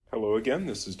Hello again,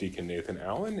 this is Deacon Nathan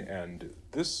Allen, and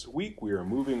this week we are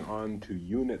moving on to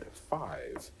Unit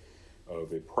 5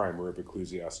 of A Primer of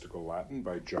Ecclesiastical Latin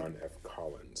by John F.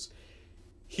 Collins.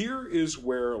 Here is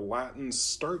where Latin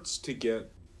starts to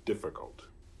get difficult.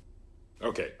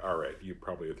 Okay, alright, you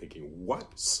probably are thinking,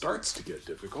 what starts to get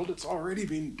difficult? It's already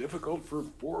been difficult for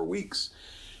 4 weeks.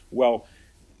 Well,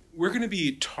 we're going to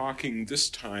be talking this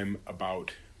time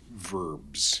about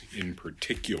verbs in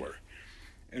particular.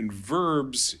 And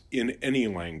verbs in any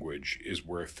language is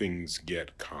where things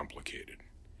get complicated.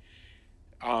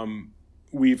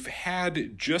 We've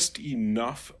had just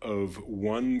enough of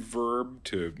one verb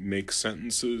to make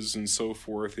sentences and so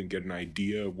forth and get an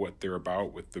idea of what they're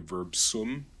about with the verb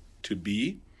sum, to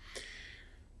be.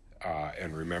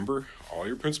 And remember, all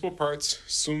your principal parts,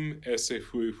 sum esse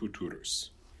fui futurus.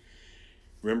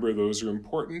 Remember, those are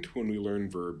important when we learn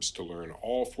verbs, to learn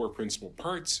all 4 principal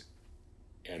parts.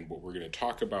 And what we're going to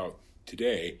talk about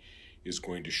today is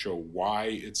going to show why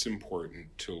it's important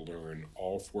to learn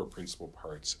all 4 principal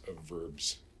parts of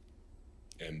verbs.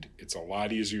 And it's a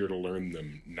lot easier to learn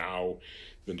them now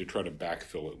than to try to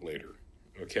backfill it later.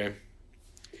 Okay?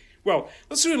 Well,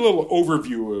 let's do a little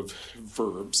overview of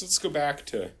verbs. Let's go back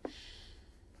to,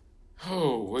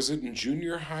 was it in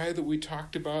junior high that we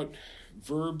talked about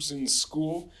verbs in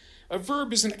school? A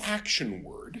verb is an action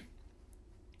word.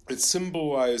 It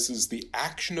symbolizes the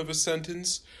action of a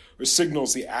sentence, or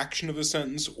signals the action of a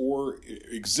sentence, or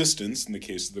existence, in the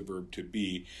case of the verb to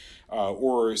be,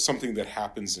 or something that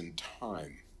happens in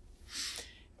time.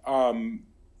 And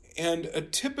a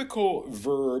typical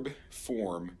verb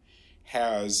form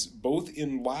has, both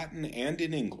in Latin and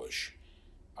in English,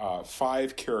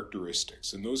 5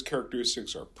 characteristics. And those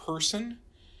characteristics are person,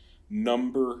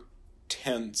 number,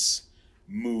 tense,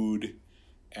 mood,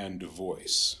 and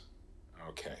voice.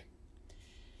 Okay.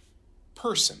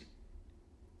 Person.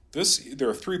 There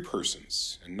are 3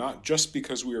 persons, and not just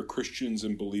because we are Christians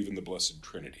and believe in the Blessed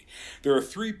Trinity. There are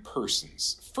 3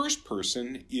 persons. First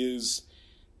person is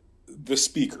the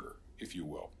speaker, if you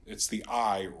will. It's the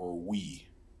I or we.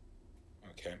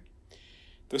 Okay.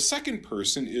 The second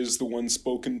person is the one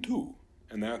spoken to,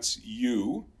 and that's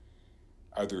you,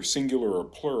 either singular or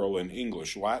plural in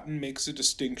English. Latin makes a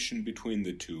distinction between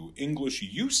the two. English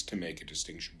used to make a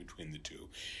distinction between the two.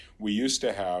 We used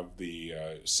to have the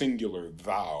singular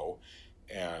thou,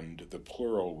 and the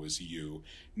plural was you.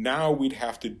 Now we'd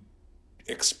have to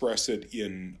express it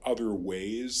in other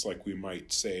ways, like we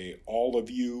might say, all of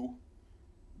you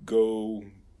go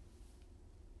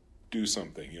do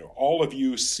something. All of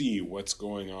you see what's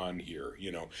going on here.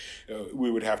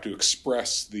 We would have to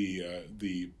express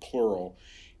the plural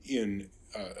in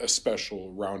a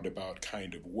special roundabout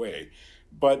kind of way.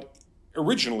 But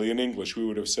originally in English, we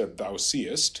would have said thou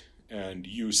seest and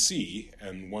you see,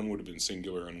 and one would have been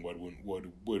singular and one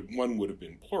would have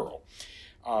been plural.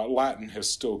 Latin has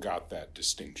still got that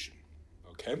distinction.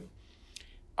 Okay?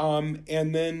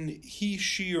 And then he,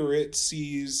 she, or it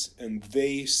sees, and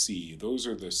they see. Those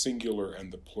are the singular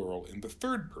and the plural in the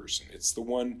third person. It's the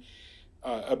one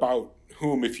about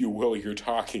whom, if you will, you're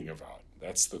talking about.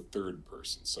 That's the third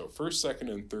person. So first, second,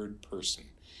 and third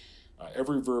person.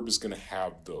 Every verb is going to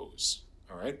have those.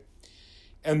 All right?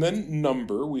 And then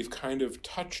number, we've kind of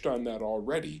touched on that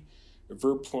already. A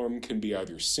verb form can be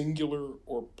either singular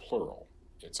or plural.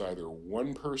 It's either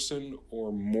one person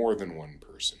or more than one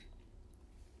person.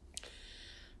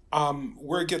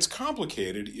 Where it gets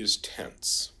complicated is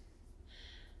tense.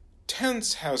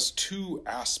 Tense has 2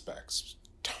 aspects: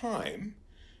 time,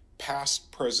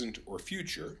 past, present, or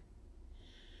future,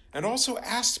 and also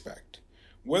aspect,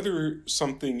 whether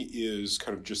something is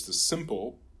kind of just the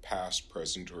simple past,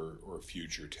 present, or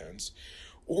future tense,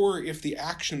 or if the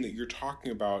action that you're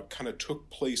talking about kind of took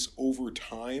place over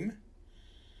time,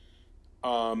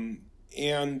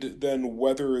 and then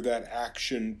whether that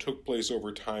action took place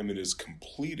over time and is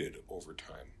completed over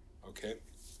time. Okay?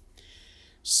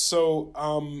 So,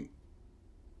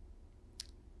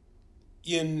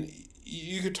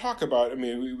 you could talk about,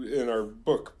 in our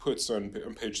book puts on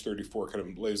page 34, kind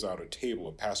of lays out a table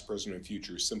of past, present, and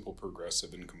future, simple,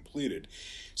 progressive, and completed.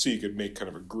 So you could make kind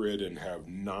of a grid and have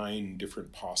 9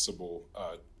 different possible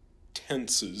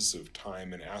tenses of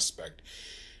time and aspect.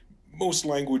 Most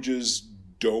languages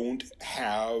don't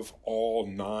have all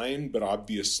 9, but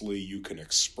obviously you can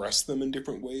express them in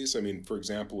different ways. For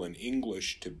example, in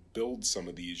English, to build some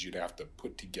of these, you'd have to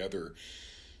put together,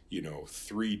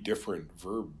 3 different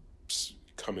verbs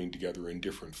coming together in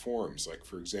different forms. Like,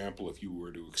 for example, if you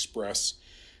were to express,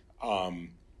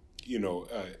 an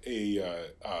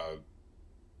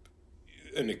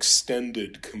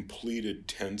extended, completed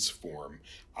tense form,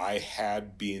 I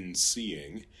had been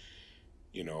seeing,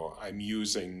 I'm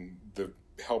using the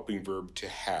helping verb to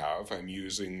have, I'm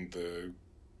using the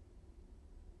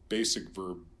basic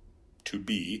verb to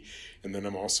be, and then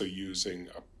I'm also using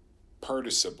a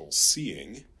participle,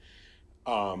 seeing,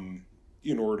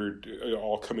 in order to,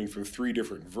 all coming from three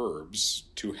different verbs,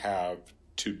 to have,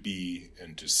 to be,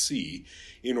 and to see,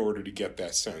 in order to get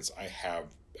that sense,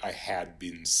 I had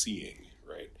been seeing,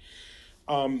 right?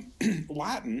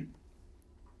 Latin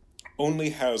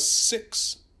only has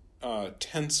 6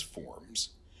 tense forms,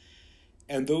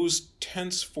 and those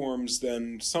tense forms,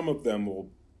 then some of them will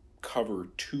cover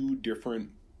 2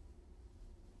 different,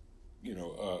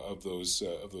 of those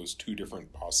 2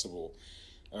 different possible,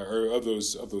 or of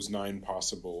those 9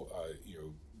 possible,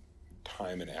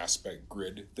 time and aspect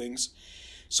grid things.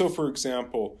 So, for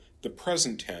example, the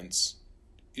present tense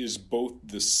is both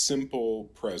the simple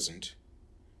present,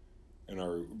 and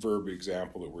our verb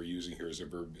example that we're using here is a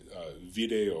verb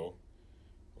video,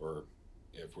 or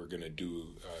if we're going to do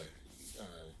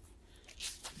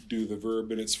the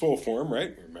verb in its full form,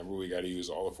 right? Remember, we got to use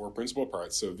all the 4 principal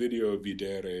parts. So video,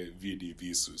 videre, vidi,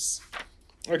 visus.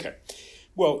 Okay.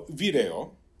 Well,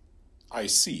 video, I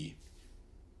see.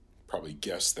 Probably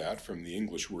guessed that from the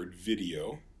English word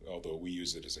video, although we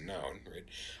use it as a noun, right?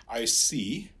 I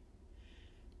see.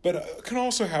 But it can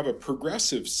also have a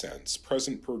progressive sense,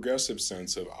 present progressive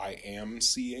sense of I am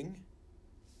seeing.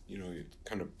 You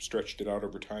kind of stretched it out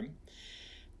over time.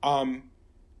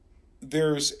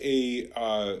 There's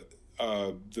the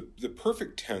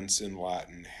perfect tense in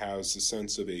Latin has the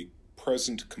sense of a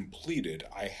present completed,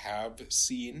 I have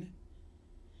seen,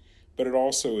 but it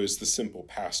also is the simple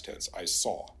past tense, I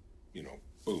saw.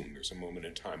 Boom, there's a moment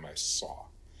in time I saw.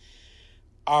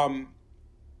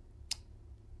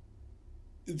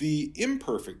 The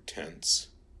imperfect tense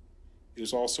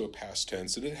is also a past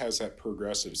tense, and it has that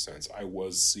progressive sense, I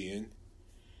was seeing.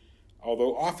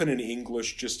 Although often in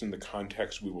English, just in the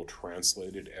context, we will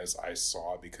translate it as I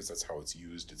saw, because that's how it's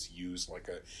used. It's used like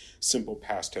a simple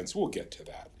past tense. We'll get to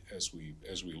that as we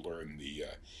learn the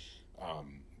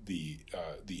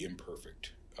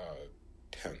imperfect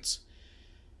tense.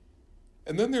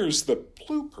 And then there's the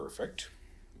pluperfect,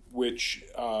 which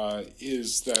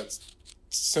is that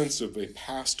sense of a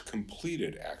past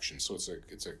completed action. So it's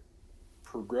a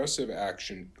progressive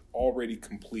action already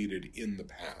completed in the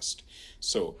past.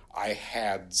 So I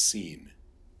had seen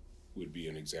would be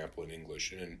an example in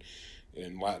English, and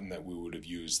in Latin that we would have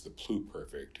used the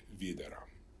pluperfect videram.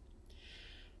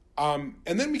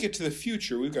 And then we get to the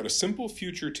future. We've got a simple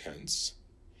future tense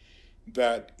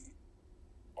that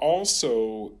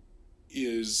also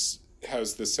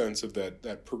has the sense of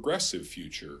that progressive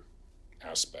future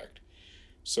aspect.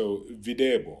 So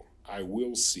videbo, I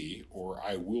will see, or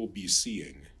I will be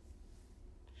seeing.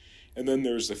 And then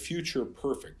there's the future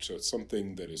perfect, so it's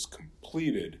something that is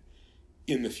completed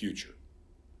in the future.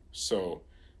 So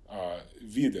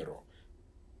videro,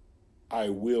 I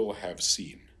will have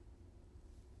seen.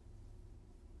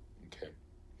 Okay.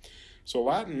 So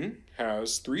Latin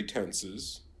has 3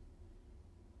 tenses,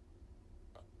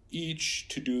 each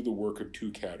to do the work of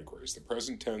 2 categories. The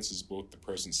present tense is both the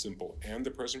present simple and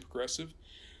the present progressive.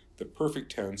 The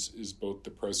perfect tense is both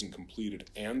the present completed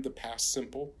and the past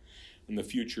simple. And the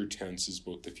future tense is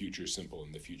both the future simple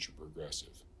and the future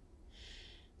progressive.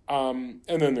 And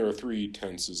then there are 3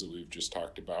 tenses that we've just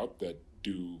talked about that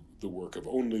do the work of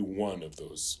only one of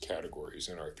those categories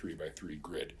in our 3x3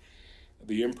 grid.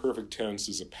 The imperfect tense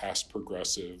is a past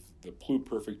progressive, the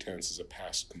pluperfect tense is a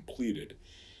past completed,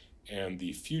 and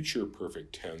the future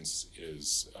perfect tense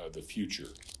is the future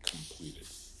completed.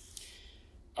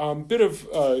 Bit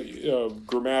of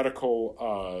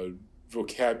grammatical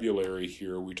vocabulary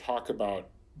here. We talk about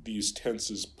these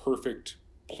tenses: perfect,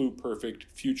 pluperfect,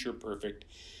 future perfect.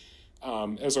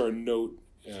 As our note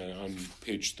on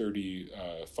page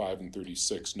 35 and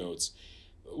 36 notes,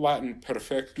 Latin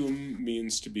perfectum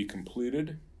means to be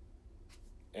completed,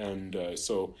 and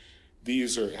so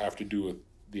these have to do with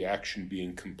the action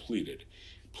being completed.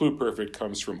 Pluperfect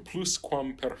comes from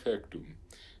plusquam perfectum,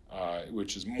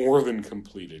 which is more than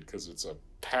completed, because it's a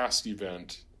past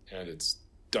event and it's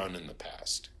done in the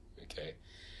past. Okay,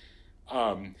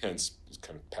 hence it's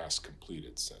kind of past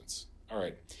completed sense. All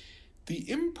right, the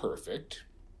imperfect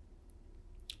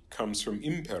comes from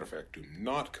imperfectum,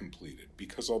 not completed,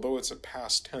 because although it's a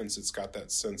past tense, it's got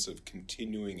that sense of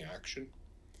continuing action,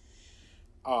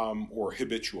 or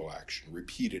habitual action,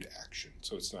 repeated action.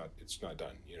 So it's not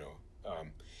done.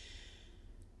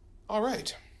 All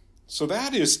right. So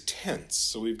that is tense.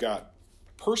 So we've got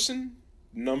person,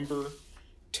 number,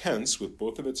 tense with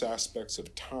both of its aspects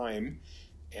of time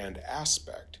and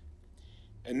aspect.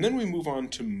 And then we move on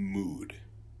to mood.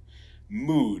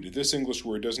 Mood. This English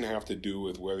word doesn't have to do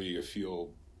with whether you feel,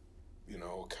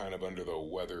 kind of under the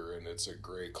weather and it's a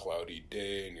gray, cloudy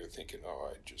day and you're thinking, oh,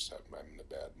 I'm in a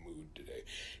bad mood today.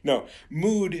 No,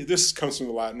 mood, this comes from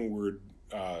the Latin word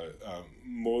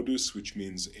modus, which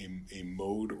means a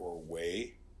mode or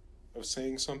way of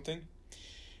saying something.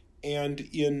 And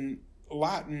in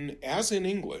Latin, as in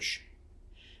English,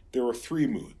 there are three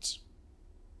moods.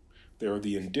 There are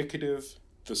the indicative,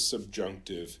 the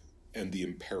subjunctive, and the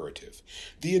imperative.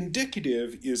 The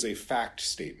indicative is a fact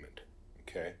statement,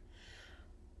 okay?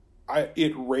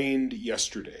 It rained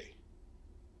yesterday.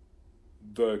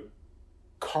 The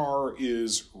car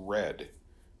is red.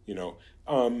 It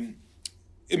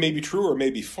may be true or it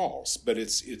may be false, but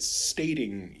it's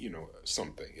stating,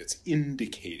 something. It's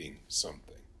indicating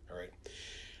something, all right?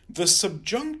 The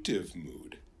subjunctive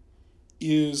mood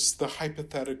is the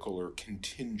hypothetical or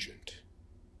contingent.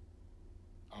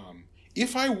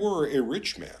 If I were a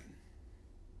rich man,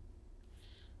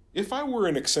 if I were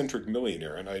an eccentric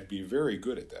millionaire, and I'd be very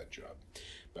good at that job,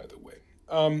 by the way.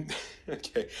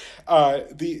 Okay,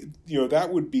 that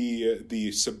would be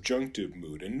the subjunctive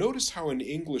mood. And notice how in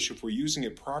English, if we're using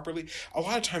it properly, a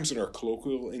lot of times in our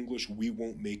colloquial English, we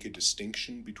won't make a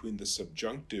distinction between the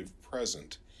subjunctive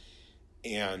present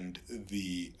and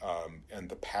the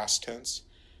past tense.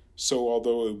 So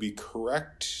although it would be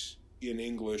correct in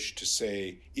English to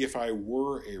say, if I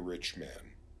were a rich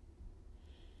man,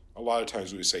 a lot of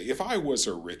times we say, if I was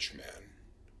a rich man,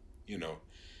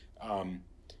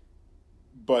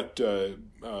 but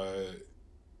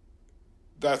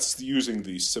that's using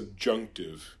the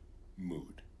subjunctive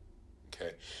mood,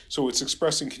 okay? So it's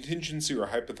expressing contingency or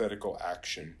hypothetical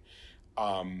action.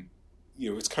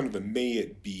 It's kind of the may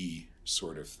it be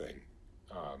sort of thing.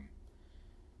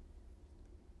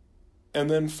 And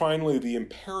then finally, the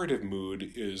imperative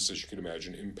mood is, as you can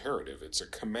imagine, imperative. It's a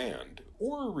command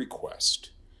or a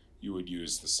request. You would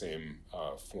use the same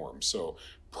form. So,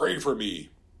 pray for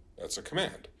me, that's a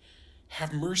command.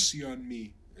 Have mercy on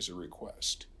me is a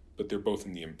request. But they're both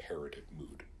in the imperative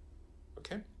mood.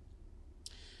 Okay?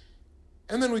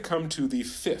 And then we come to the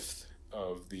fifth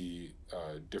of the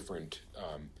different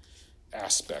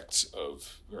aspects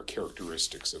of, or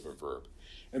characteristics of a verb.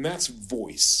 And that's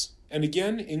voice. And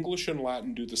again, English and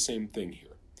Latin do the same thing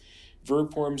here.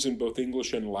 Verb forms in both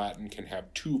English and Latin can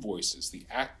have two voices, the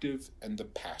active and the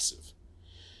passive.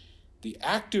 The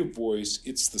active voice,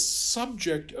 it's the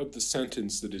subject of the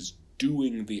sentence that is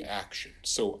doing the action.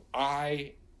 So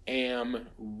I am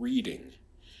reading.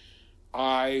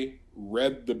 I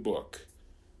read the book.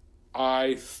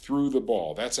 I threw the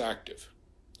ball. That's active.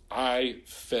 I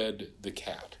fed the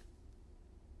cat.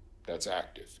 That's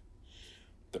active.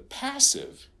 The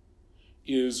passive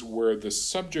is where the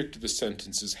subject of the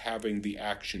sentence is having the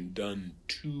action done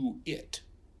to it.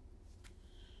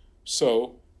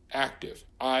 So, active,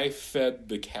 I fed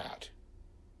the cat.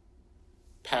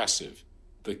 Passive,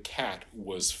 the cat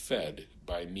was fed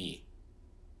by me.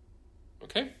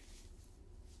 Okay?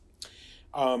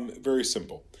 Very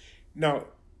simple. Now,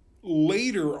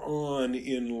 later on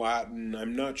in Latin,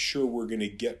 I'm not sure we're going to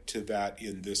get to that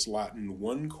in this Latin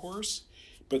 1 course,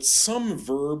 but some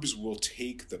verbs will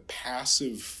take the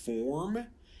passive form.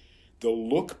 They'll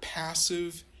look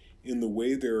passive in the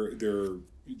way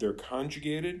they're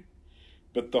conjugated,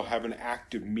 but they'll have an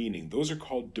active meaning. Those are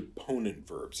called deponent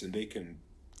verbs, and they can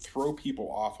throw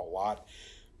people off a lot.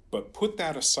 But put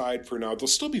that aside for now. They'll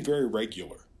still be very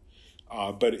regular.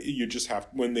 But you just have,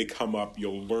 when they come up,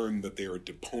 you'll learn that they are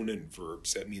deponent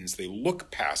verbs. That means they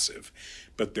look passive,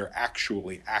 but they're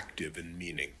actually active in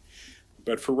meaning.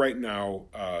 But for right now,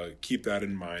 keep that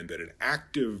in mind, that an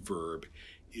active verb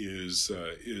is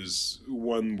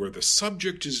one where the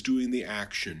subject is doing the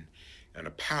action, and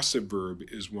a passive verb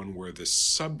is one where the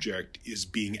subject is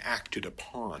being acted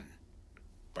upon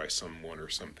by someone or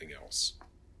something else.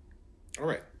 All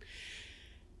right.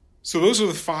 So those are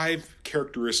the 5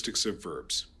 characteristics of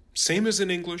verbs. Same as in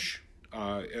English,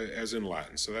 as in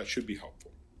Latin, so that should be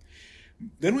helpful.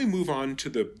 Then we move on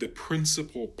to the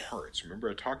principal parts. Remember,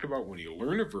 I talked about when you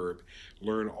learn a verb,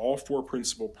 learn all 4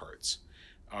 principal parts,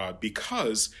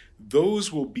 because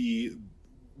those will be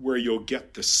where you'll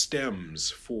get the stems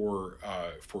for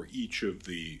each of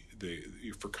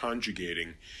for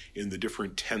conjugating in the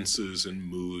different tenses and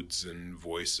moods and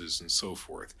voices and so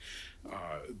forth,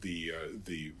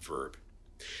 the verb.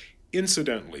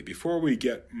 Incidentally, before we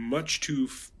get much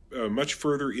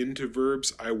further into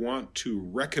verbs, I want to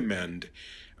recommend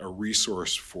a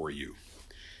resource for you.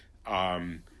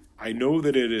 I know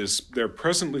that they're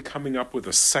presently coming up with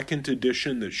a second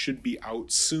edition that should be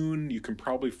out soon. You can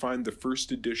probably find the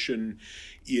first edition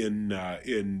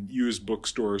in used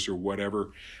bookstores or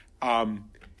whatever.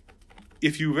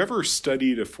 If you've ever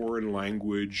studied a foreign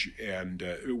language, and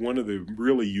one of the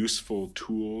really useful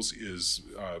tools is,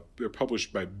 they're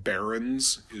published by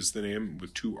Barron's, is the name,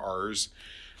 with 2 R's,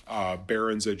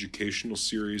 Barron's Educational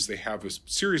Series. They have a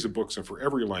series of books, and for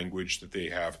every language that they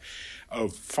have,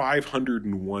 of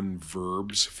 501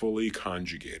 verbs fully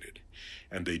conjugated.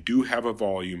 And they do have a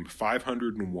volume,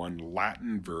 501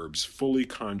 Latin verbs fully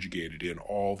conjugated in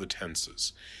all the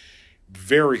tenses.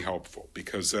 Very helpful,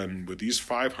 because then with these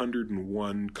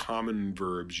 501 common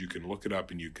verbs, you can look it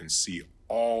up and you can see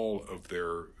all of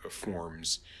their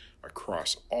forms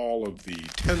across all of the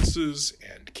tenses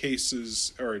and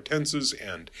cases, or tenses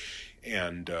and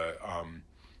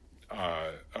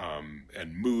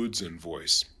moods and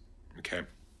voice. Okay.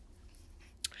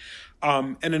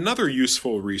 And another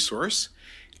useful resource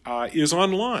is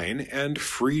online and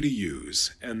free to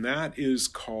use, and that is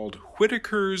called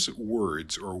Whitaker's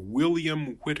Words, or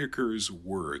William Whitaker's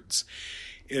Words.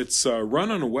 It's run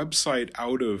on a website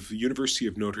out of the University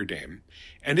of Notre Dame,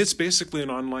 and it's basically an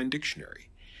online dictionary.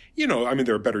 You know, I mean,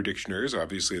 there are better dictionaries.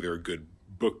 Obviously, there are good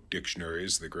book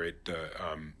dictionaries, the great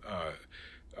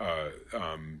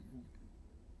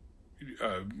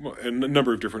a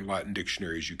number of different Latin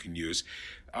dictionaries you can use.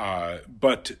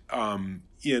 But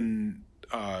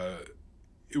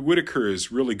Whitaker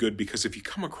is really good, because if you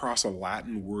come across a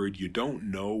Latin word, you don't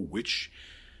know which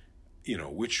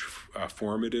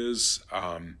form it is,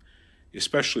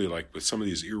 especially like with some of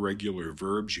these irregular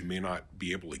verbs, you may not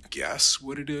be able to guess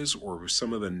what it is, or with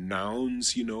some of the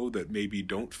nouns, that maybe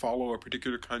don't follow a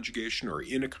particular conjugation, or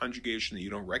in a conjugation that you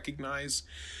don't recognize.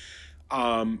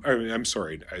 I'm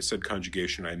sorry, I said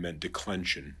conjugation, I meant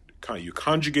declension. You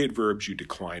conjugate verbs, you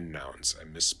decline nouns. I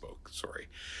misspoke, sorry.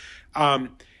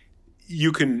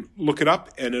 You can look it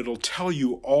up, and it'll tell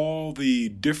you all the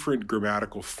different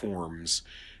grammatical forms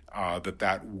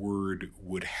that word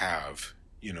would have,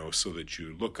 so that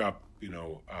you look up,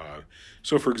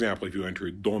 so for example, if you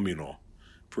enter domino,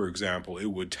 for example, it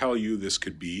would tell you this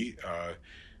could be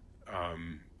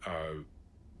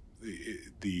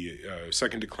the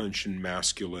second declension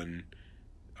masculine,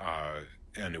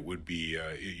 and it would be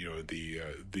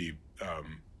the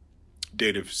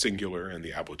dative singular and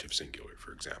the ablative singular,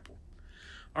 for example.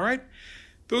 All right,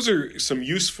 those are some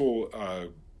useful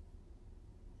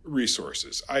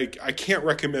resources. I can't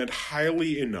recommend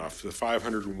highly enough the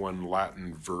 501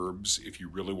 Latin verbs if you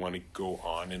really want to go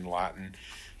on in Latin,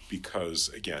 because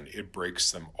again, it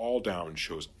breaks them all down,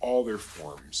 shows all their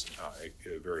forms.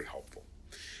 Very helpful.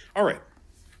 All right,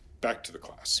 back to the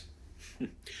class.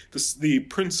 The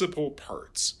principal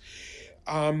parts.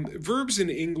 Verbs in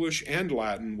English and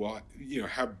Latin will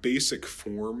have basic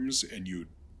forms, and you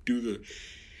do the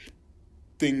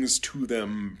things to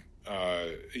them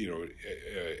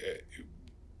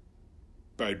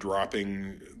by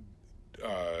dropping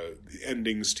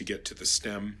endings to get to the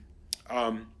stem.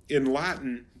 In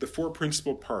Latin, the 4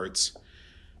 principal parts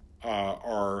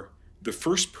are the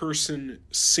first person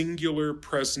singular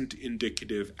present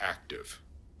indicative active,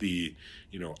 the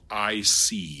I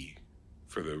see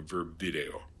for the verb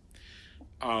video.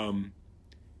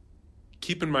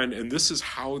 Keep in mind, and this is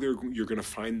how you're going to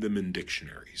find them in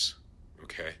dictionaries,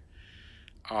 okay?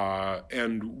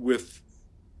 And with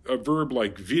a verb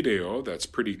like video, that's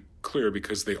pretty clear,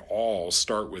 because they all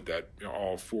start with that,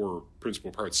 all 4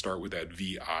 principal parts start with that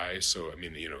VI, so I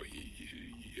mean,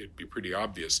 it'd be pretty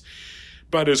obvious.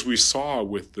 But as we saw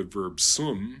with the verb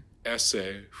sum,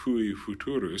 esse, hui,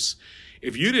 futurus,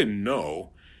 if you didn't know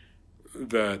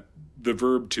that the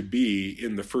verb to be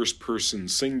in the first person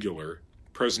singular,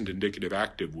 present indicative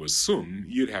active, was sum,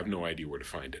 you'd have no idea where to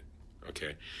find it,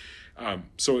 okay?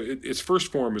 So its first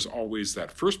form is always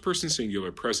that first person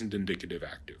singular, present indicative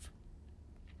active.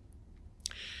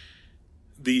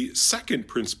 The second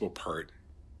principal part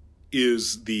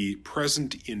is the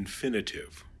present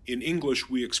infinitive. In English,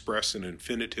 we express an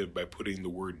infinitive by putting the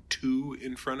word to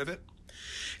in front of it.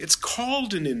 It's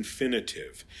called an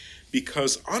infinitive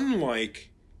because,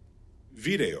 unlike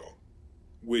video,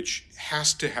 which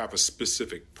has to have a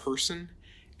specific person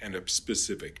and a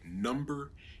specific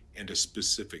number and a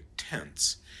specific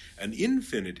tense, an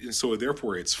infinite, and so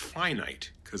therefore it's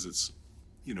finite because it's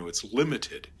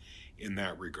limited in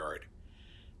that regard.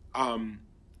 An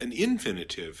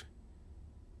infinitive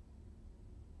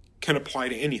can apply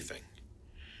to anything.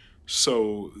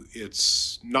 So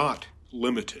it's not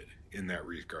limited in that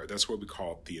regard. That's what we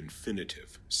call the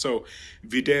infinitive. So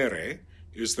videre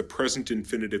is the present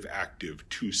infinitive active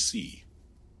to see.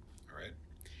 All right.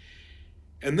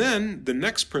 And then the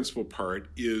next principal part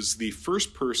is the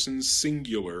first person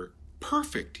singular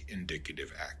perfect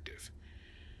indicative active.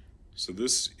 So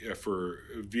this, for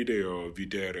video,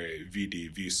 videre, vidi,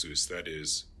 visus, that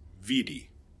is vidi.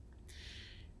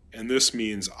 And this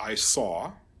means I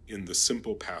saw in the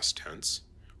simple past tense,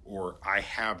 or I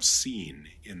have seen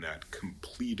in that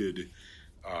completed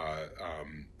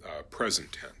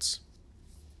present tense.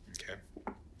 Okay.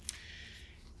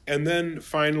 And then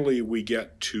finally we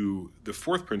get to the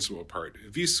fourth principal part,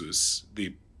 visus,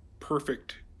 the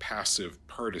perfect passive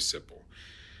participle,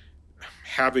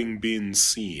 having been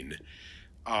seen.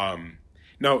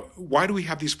 Now, why do we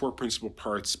have these four principal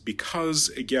parts? Because,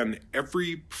 again,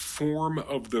 every form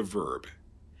of the verb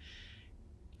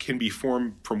can be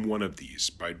formed from one of these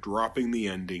by dropping the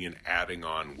ending and adding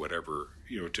on whatever,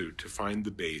 to find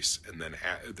the base and then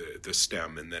add the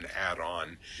stem and then add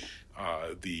on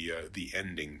the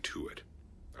ending to it.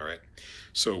 All right.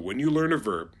 So when you learn a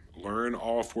verb, learn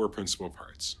all four principal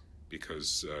parts,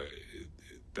 because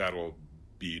that'll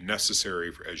be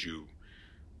necessary as you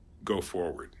go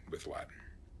forward with Latin.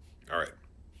 All right.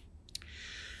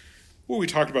 Well, we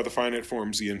talked about the finite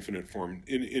forms, the infinitive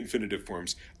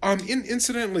forms.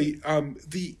 Incidentally,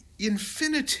 the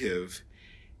infinitive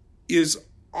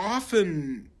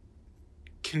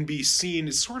can be seen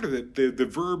as sort of the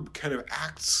verb kind of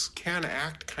can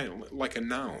act kind of like a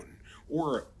noun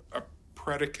or a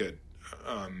predicate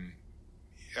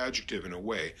adjective in a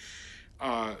way,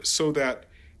 so that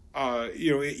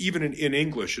even in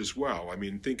English as well. I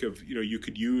mean, think of, you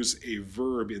could use a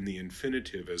verb in the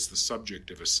infinitive as the subject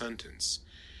of a sentence.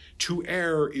 To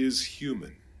err is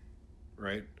human,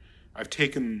 right? I've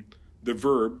taken the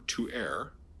verb to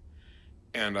err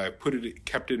and I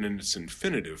kept it in its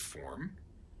infinitive form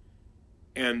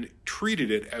and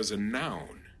treated it as a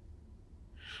noun.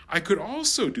 I could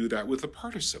also do that with a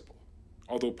participle,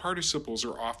 although participles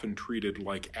are often treated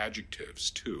like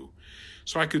adjectives too.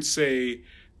 So I could say,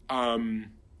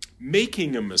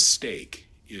 making a mistake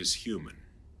is human.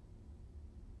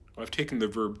 Well, I've taken the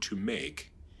verb to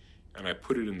make and I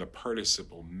put it in the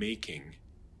participle making,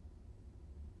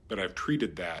 but I've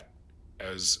treated that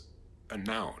as a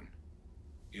noun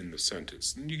in the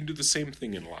sentence. And you can do the same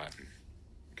thing in Latin.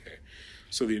 Okay,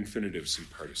 so the infinitives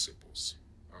and participles.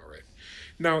 All right.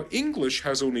 Now, English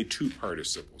has only two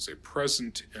participles, a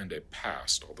present and a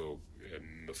past, although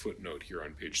in the footnote here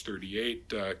on page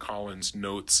 38, Collins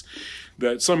notes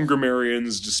that some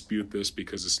grammarians dispute this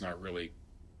because it's not really,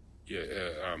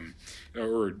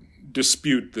 or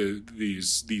dispute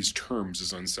these terms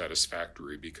as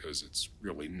unsatisfactory because it's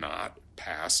really not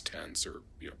past tense or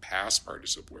past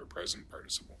participle or present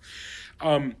participle.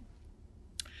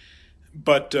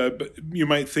 But you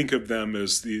might think of them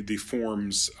as the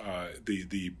forms,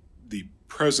 the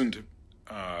present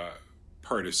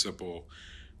participle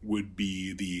would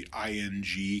be the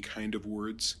ing kind of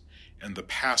words, and the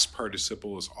past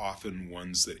participle is often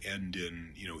ones that end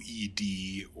in ed,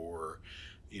 or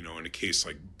in a case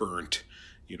like burnt,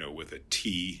 with a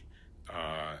t,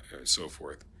 and so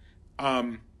forth.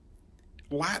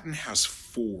 Latin has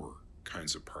four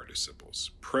kinds of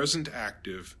participles: present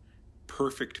active,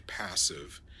 perfect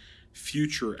passive,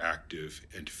 future active,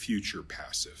 and future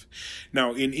passive.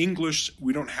 Now, in English,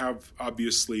 we don't have,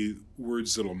 obviously,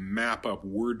 words that'll map up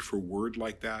word for word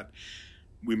like that.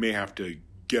 We may have to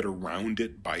get around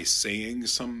it by saying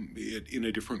it in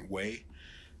a different way.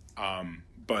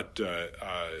 But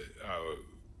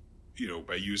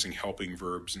by using helping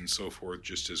verbs and so forth,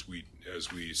 just as we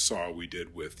saw we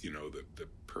did with, the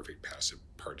perfect passive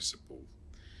participle,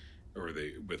 or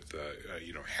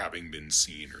having been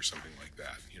seen or something like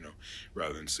that,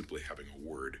 rather than simply having a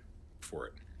word for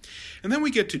it. And then we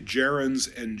get to gerunds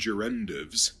and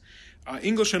gerundives.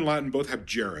 English and Latin both have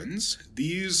gerunds.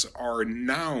 These are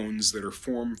nouns that are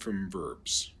formed from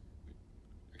verbs.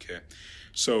 Okay,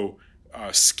 so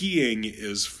skiing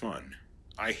is fun.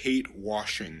 I hate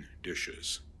washing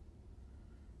dishes.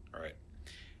 All right.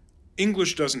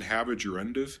 English doesn't have a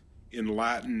gerundive. In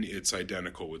Latin, it's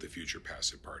identical with the future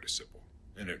passive participle,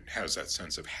 and it has that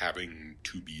sense of having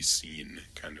to be seen,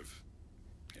 kind of,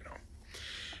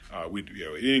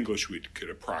 in English, we could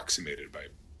approximate it by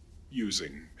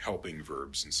using helping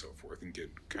verbs and so forth, and get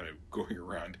kind of going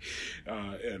around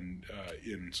and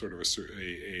in sort of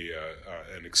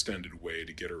an extended way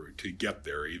to get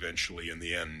there eventually in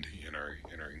the end in our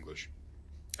English.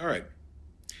 All right.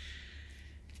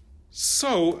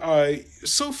 So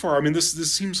far, I mean, this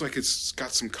seems like it's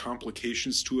got some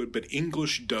complications to it, but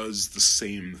English does the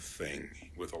same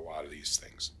thing with a lot of these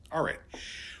things. All right.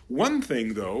 One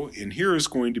thing, though, and here is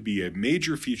going to be a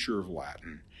major feature of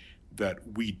Latin that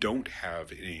we don't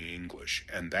have in English,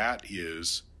 and that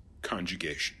is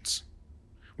conjugations.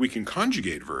 We can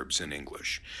conjugate verbs in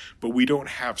English, but we don't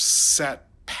have set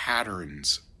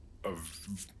patterns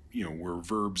where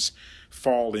verbs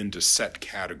fall into set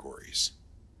categories.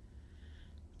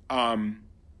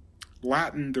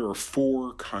 Latin, there are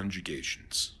 4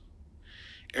 conjugations.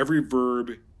 Every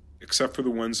verb, except for the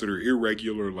ones that are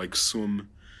irregular, like sum,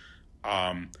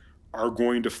 are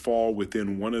going to fall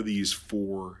within one of these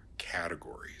 4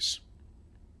 categories.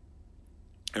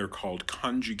 They're called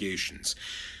conjugations.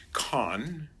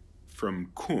 Con,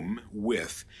 from cum,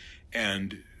 with,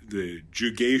 and the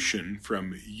jugation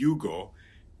from jugo,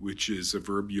 which is a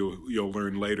verb you'll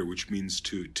learn later, which means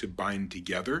to bind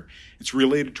together. It's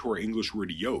related to our English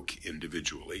word yoke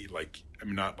individually,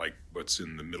 not like what's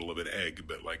in the middle of an egg,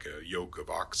 but like a yoke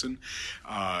of oxen.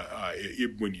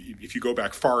 If you go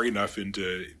back far enough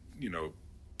into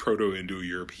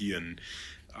Proto-Indo-European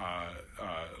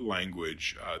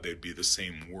language, they'd be the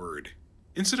same word.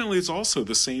 Incidentally, it's also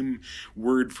the same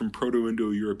word from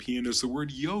Proto-Indo-European as the word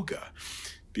yoga,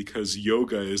 because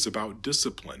yoga is about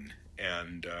discipline.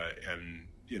 And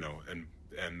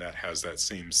that has that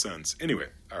same sense. Anyway,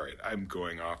 all right, I'm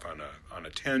going off on a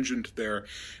tangent there,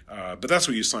 but that's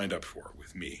what you signed up for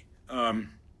with me. All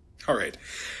right.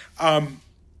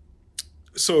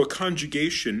 So a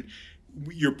conjugation,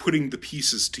 you're putting the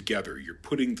pieces together. You're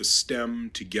putting the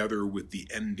stem together with the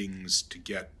endings to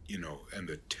get, and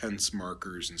the tense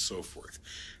markers and so forth.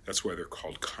 That's why they're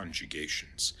called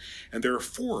conjugations. And there are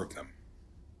 4 of them.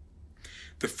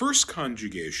 The first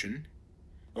conjugation,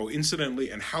 incidentally,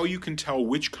 and how you can tell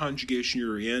which conjugation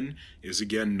you're in is,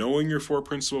 again, knowing your 4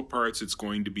 principal parts. It's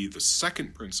going to be the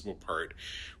second principal part,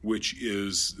 which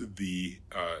is the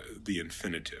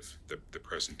infinitive, the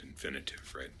present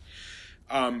infinitive,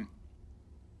 right?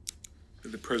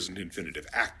 The present infinitive,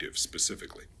 active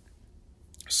specifically.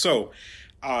 So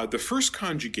the first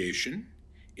conjugation,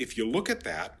 if you look at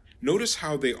that, notice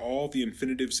how all the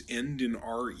infinitives end in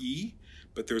RE,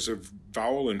 but there's a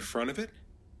vowel in front of it.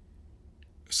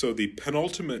 So the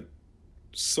penultimate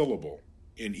syllable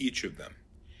in each of them.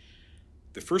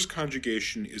 The first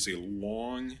conjugation is a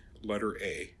long letter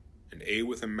A, an A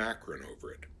with a macron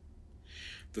over it.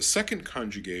 The second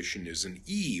conjugation is an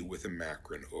E with a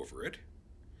macron over it.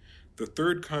 The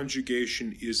third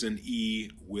conjugation is an E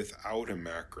without a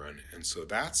macron, and so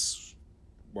that's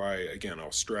why, again,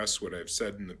 I'll stress what I've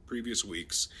said in the previous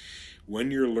weeks.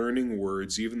 When you're learning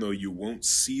words, even though you won't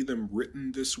see them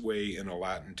written this way in a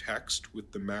Latin text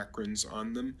with the macrons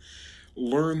on them,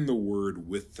 learn the word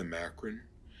with the macron,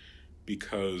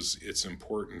 because it's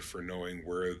important for knowing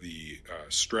where the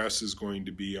stress is going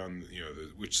to be on,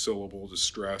 which syllable to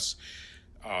stress.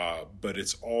 But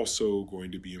it's also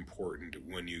going to be important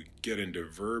when you get into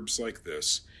verbs like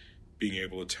this, being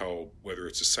able to tell whether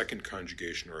it's a second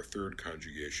conjugation or a third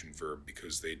conjugation verb,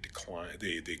 because they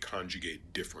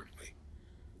conjugate differently.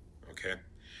 Okay?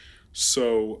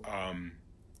 So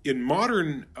in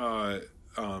modern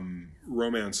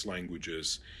Romance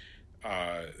languages,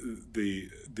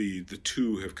 the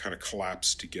two have kind of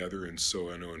collapsed together, and so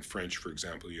I know in French, for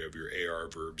example, you have your AR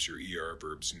verbs, your ER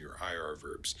verbs, and your IR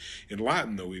verbs. In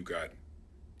Latin, though, we've got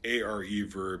ARE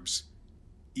verbs,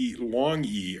 long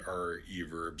ERE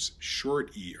verbs,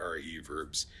 short ERE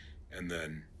verbs, and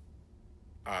then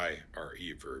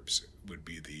IRE verbs would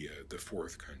be the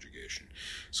fourth conjugation.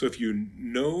 So if you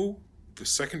know the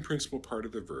second principal part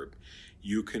of the verb,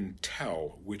 you can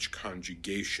tell which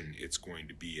conjugation it's going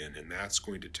to be in, and that's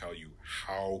going to tell you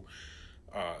how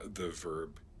the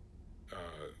verb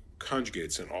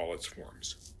conjugates in all its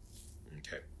forms.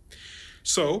 Okay.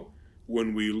 So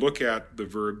when we look at the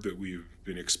verb that we've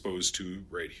been exposed to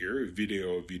right here,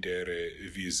 video,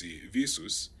 videre, visi,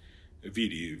 visus,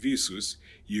 vidi, visus,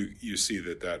 you see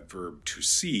that verb to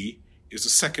see is a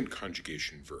second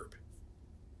conjugation verb.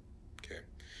 Okay.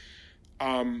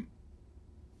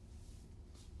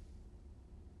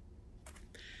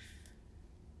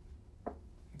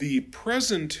 The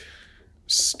present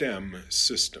stem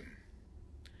system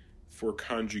for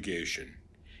conjugation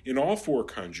in all four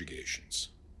conjugations,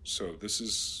 so this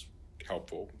is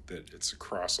helpful that it's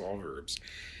across all verbs,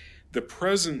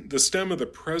 the stem of the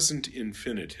present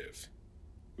infinitive,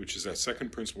 which is that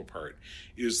second principal part,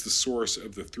 is the source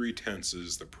of the three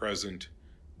tenses, the present,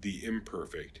 the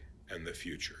imperfect, and the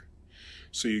future.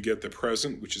 So you get the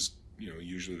present, which is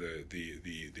usually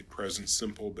the present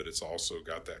simple, but it's also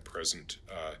got that present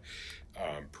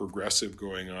progressive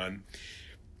going on.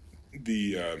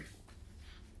 The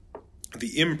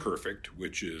imperfect,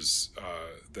 which is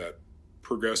that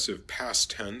progressive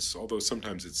past tense, although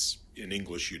sometimes it's in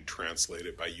English you'd translate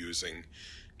it by using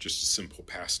just a simple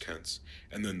past tense,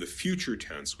 and then the future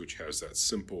tense, which has that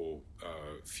simple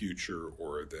future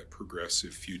or that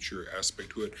progressive future aspect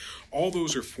to it. All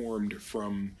those are formed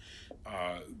from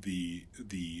the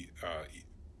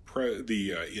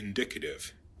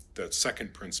indicative, that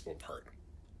second principal part.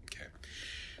 Okay,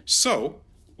 so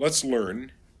let's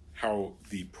learn how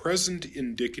the present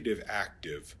indicative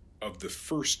active of the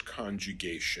first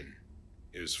conjugation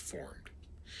is formed.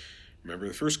 Remember,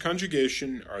 the first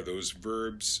conjugation are those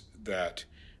verbs that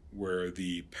where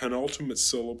the penultimate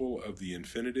syllable of the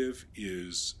infinitive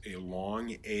is a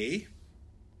long A.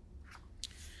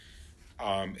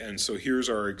 And so here's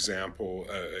our example,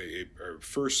 our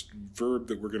first verb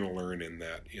that we're going to learn in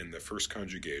the first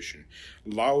conjugation.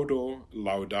 Laudo,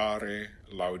 laudare,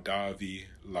 laudavi,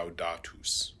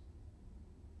 laudatus.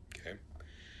 Okay.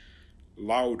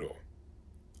 Laudo,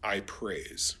 I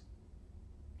praise.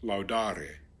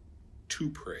 Laudare, to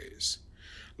praise.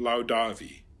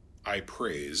 Laudavi, I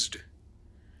praised.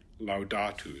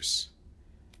 Laudatus,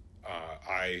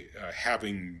 I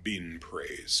having been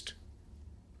praised.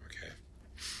 Okay.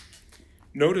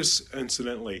 Notice,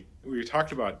 incidentally, we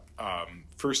talked about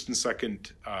first and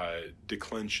second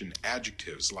declension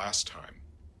adjectives last time.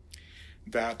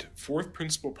 That fourth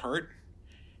principal part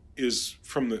is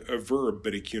from a verb,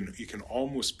 but it can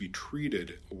almost be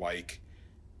treated like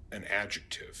an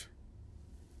adjective.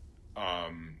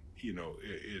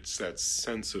 It's that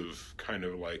sense of kind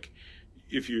of like,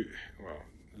 this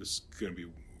is going to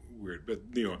be weird, but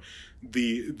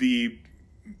the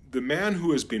man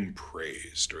who has been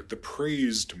praised, or the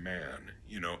praised man,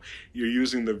 you're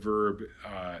using the verb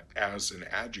as an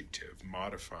adjective,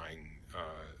 modifying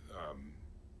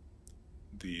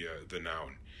the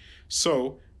noun.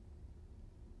 So,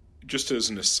 just as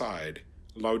an aside,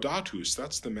 laudatus,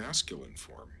 that's the masculine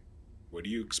form. What do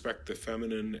you expect the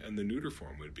feminine and the neuter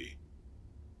form would be?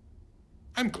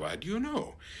 I'm glad you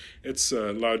know. It's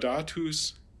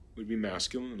laudatus would be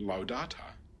masculine,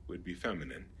 laudata would be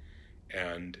feminine,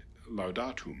 and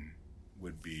laudatum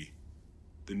would be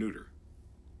the neuter,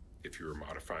 if you were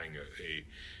modifying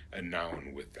a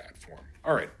noun with that form.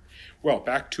 All right, well,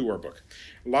 back to our book.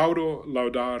 Laudo,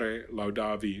 laudare,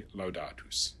 laudavi,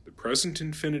 laudatus. The present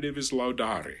infinitive is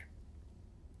laudare.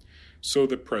 So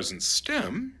the present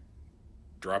stem,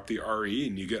 drop the re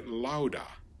and you get lauda.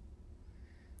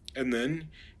 And then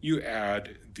you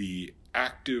add the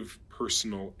active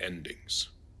personal endings,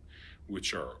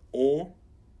 which are o,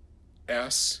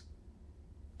 s,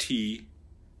 t,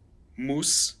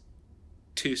 mus,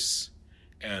 tis,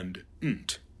 and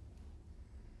nt.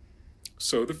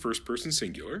 So the first person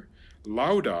singular,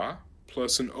 lauda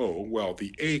plus an o, well,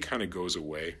 the a kind of goes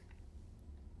away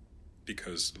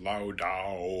because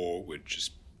laudao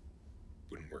wouldn't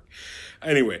work.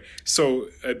 Anyway, so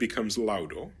it becomes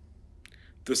laudo.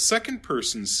 The second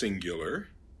person singular,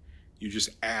 you just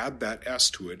add that s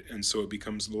to it, and so it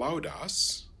becomes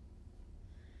laudas.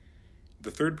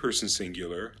 The third person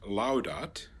singular,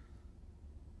 laudat.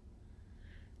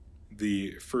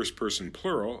 The first person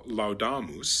plural,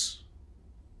 laudamus.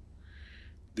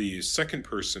 The second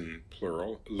person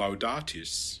plural,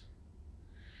 laudatis.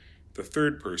 The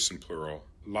third person plural,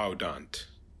 laudant.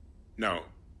 Now,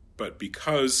 but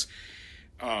because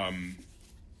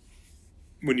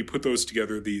when you put those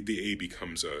together, the A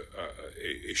becomes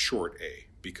a short A,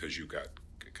 because you've got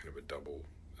kind of a double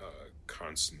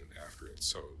consonant after it,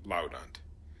 so laudant.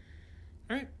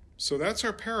 All right, so that's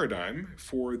our paradigm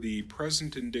for the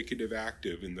present indicative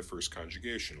active in the first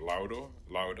conjugation. Laudo,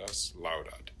 laudas,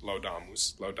 laudat,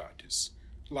 laudamus, laudatis,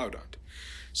 laudant.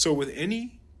 So with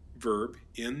any verb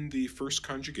in the first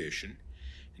conjugation,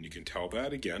 and you can tell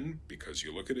that again because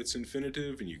you look at its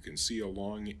infinitive and you can see a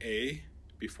long A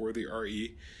before the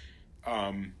re,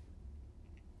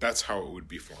 that's how it would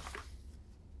be formed.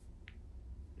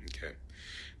 Okay.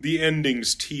 The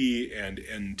endings t and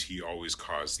nt always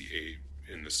cause the a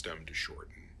in the stem to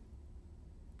shorten.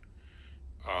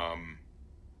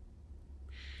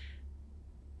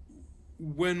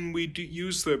 When we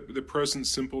use the present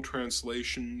simple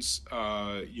translations,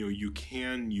 you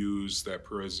can use that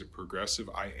progressive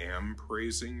I am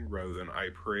praising rather than I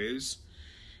praise.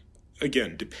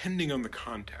 Again, depending on the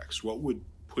context, what would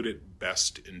put it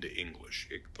best into English?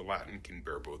 The Latin can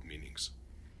bear both meanings.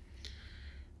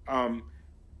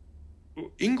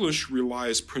 English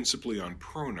relies principally on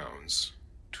pronouns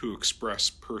to express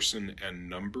person and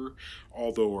number,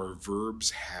 although our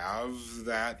verbs have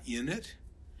that in it.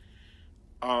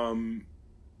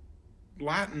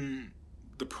 Latin,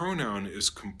 the pronoun is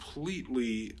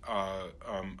completely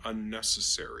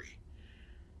unnecessary.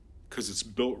 because it's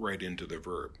built right into the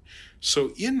verb.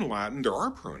 So in Latin, there are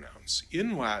pronouns.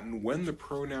 In Latin, when the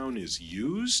pronoun is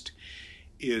used,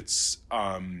 it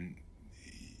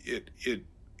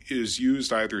is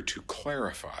used either to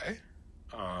clarify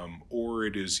or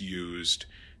it is used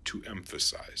to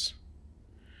emphasize.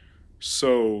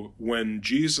 So when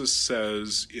Jesus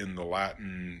says in the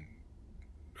Latin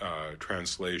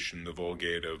translation, the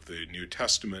Vulgate of the New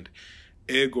Testament,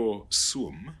 ego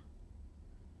sum,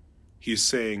 he's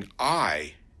saying,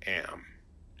 I am.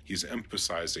 He's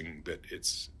emphasizing that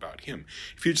it's about him.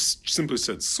 If he just simply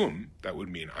said sum, that would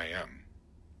mean I am,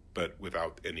 but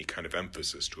without any kind of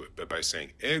emphasis to it. But by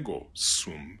saying ego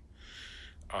sum,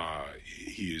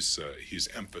 he's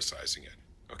emphasizing it.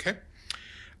 Okay?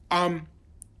 A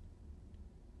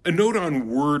note on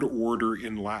word order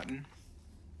in Latin.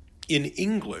 In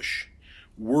English,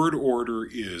 word order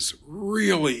is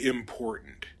really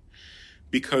important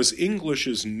because English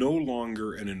is no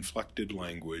longer an inflected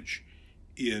language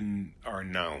in our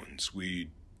nouns.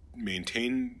 We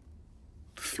maintain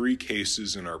 3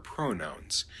 cases in our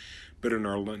pronouns, but in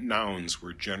our nouns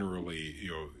we're generally,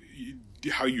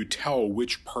 how you tell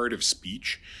which part of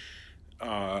speech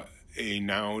a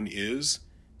noun is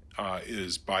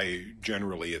by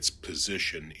generally its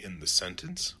position in the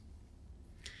sentence.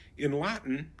 In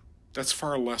Latin, that's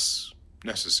far less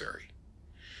necessary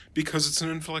because it's an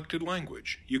inflected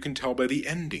language. You can tell by the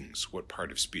endings what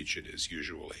part of speech it is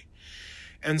usually.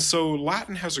 And so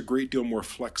Latin has a great deal more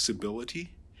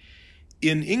flexibility.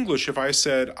 In English, if I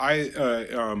said,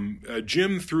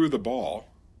 Jim threw the ball,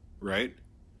 right?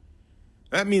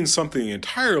 That means something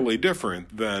entirely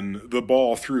different than the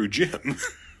ball threw Jim,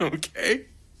 okay?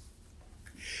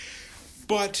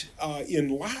 But in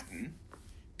Latin,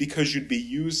 because you'd be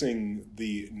using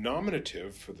the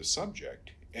nominative for the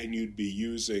subject and you'd be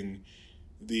using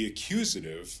the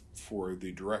accusative for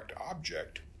the direct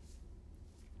object,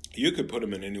 you could put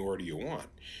them in any order you want.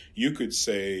 You could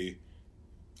say,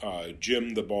 Jim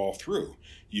the ball threw.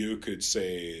 You could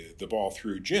say, the ball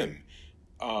threw Jim.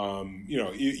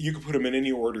 You could put them in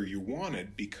any order you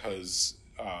wanted because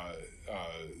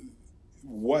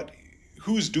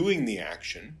who's doing the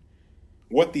action,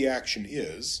 what the action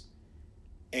is,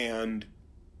 and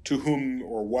to whom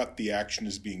or what the action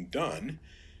is being done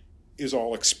is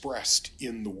all expressed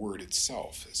in the word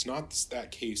itself. It's not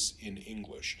that case in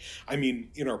English. I mean,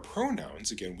 in our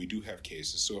pronouns, again, we do have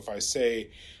cases. So if I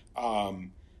say,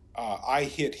 I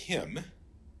hit him,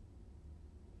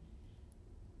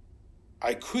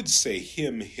 I could say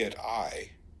him hit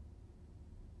I,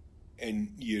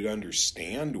 and you'd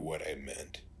understand what I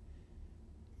meant.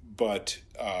 But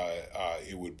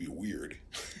it would be weird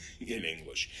in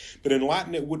English. But in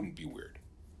Latin, it wouldn't be weird.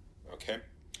 Okay?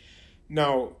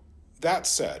 Now, that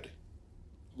said,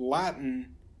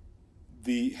 Latin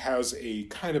has a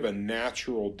kind of a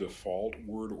natural default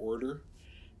word order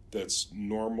that's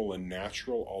normal and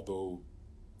natural, although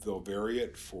they'll vary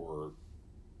it for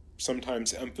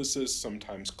sometimes emphasis,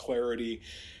 sometimes clarity,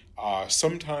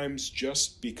 sometimes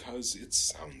just because it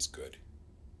sounds good.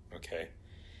 Okay?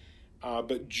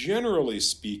 But generally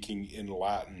speaking, in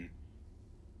Latin,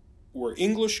 where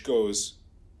English goes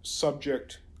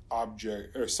subject,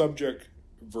 object, or subject,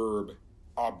 verb,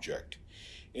 object,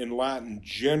 in Latin,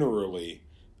 generally,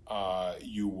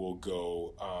 you will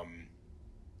go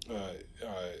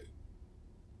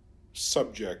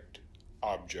subject,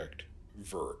 object,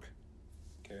 verb.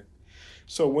 Okay?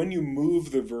 So when you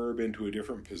move the verb into a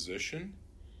different position,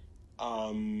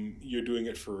 you're doing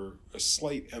it for a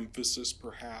slight emphasis,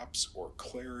 perhaps, or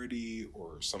clarity,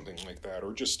 or something like that,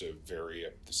 or just to vary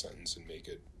up the sentence and make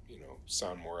it,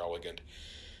 sound more elegant.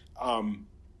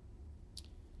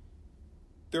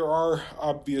 There are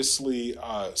obviously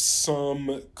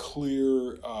some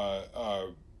clear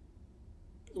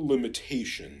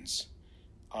limitations.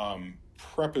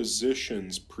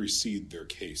 Prepositions precede their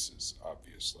cases,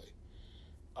 obviously.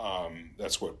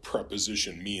 That's what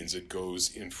preposition means. It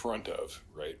goes in front of,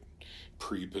 right?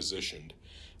 Prepositioned.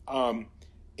 And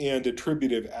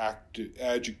attributive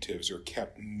adjectives are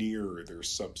kept near their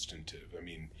substantive. I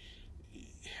mean,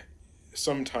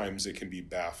 sometimes it can be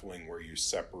baffling where you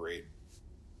separate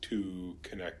 2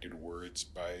 connected words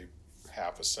by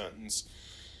half a sentence.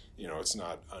 It's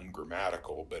not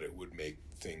ungrammatical, but it would make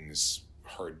things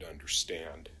hard to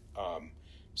understand.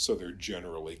 So they're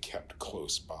generally kept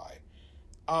close by.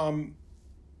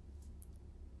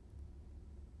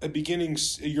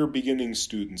 You're beginning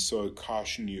students, so I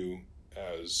caution you,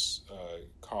 as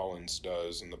Collins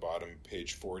does in the bottom of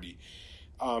page 40,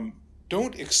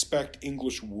 don't expect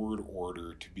English word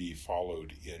order to be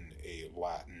followed in a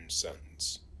Latin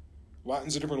sentence.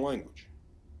 Latin's a different language.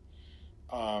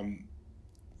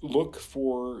 look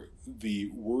for the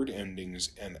word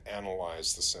endings and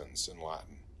analyze the sentence in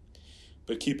Latin.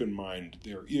 But keep in mind,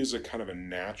 there is a kind of a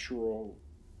natural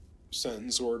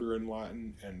sentence order in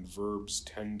Latin, and verbs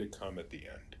tend to come at the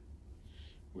end,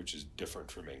 which is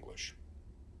different from English.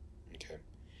 Okay.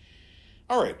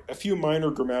 All right, a few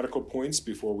minor grammatical points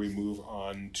before we move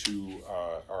on to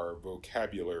our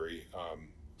vocabulary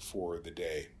for the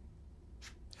day,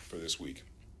 for this week.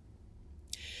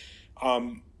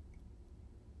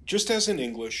 Just as in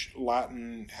English,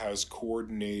 Latin has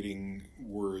coordinating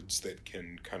words that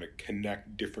can kind of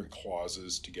connect different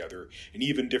clauses together, and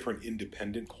even different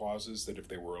independent clauses that if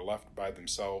they were left by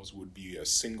themselves would be a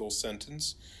single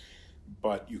sentence,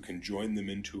 but you can join them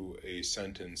into a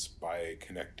sentence by a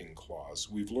connecting clause.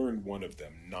 We've learned one of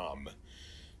them, nam,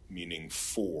 meaning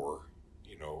for,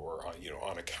 or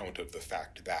on account of the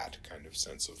fact that kind of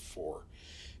sense of for.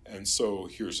 And so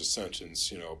here's a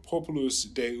sentence, populus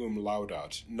Deum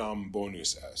laudat, nam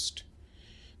bonus est.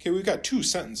 Okay, we've got two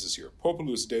sentences here.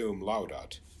 Populus Deum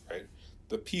laudat, right?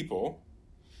 The people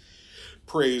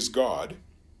praise God.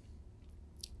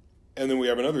 And then we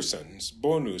have another sentence,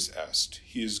 bonus est,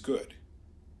 he is good,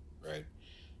 right?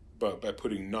 But by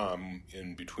putting nam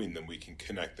in between them, we can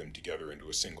connect them together into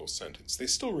a single sentence. They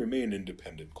still remain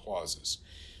independent clauses,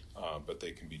 but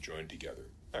they can be joined together.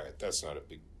 All right, that's not a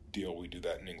big deal. We do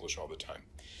that in English all the time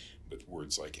with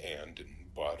words like and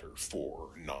but or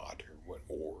for or not or what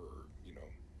or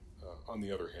on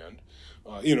the other hand,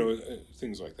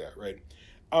 things like that, right?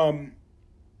 And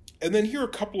then here are a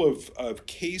couple of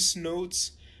case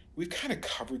notes. We've kind of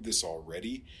covered this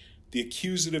already. The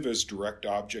accusative as direct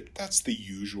object, that's the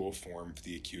usual form for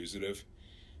the accusative.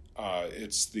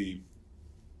 It's the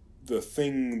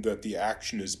thing that the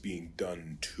action is being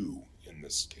done to in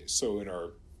this case. So in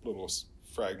our little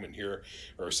fragment here,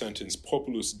 or sentence,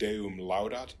 populus Deum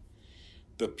laudat,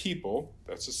 the people,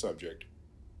 that's the subject,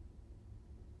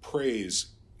 praise.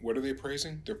 What are they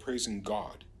praising? They're praising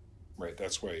God, right?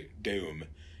 That's why Deum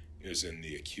is in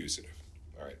the accusative,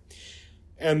 all right?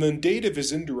 And then dative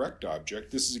is indirect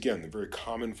object. This is, again, the very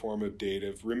common form of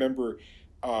dative. Remember,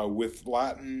 with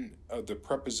Latin, the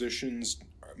prepositions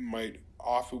might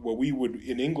often,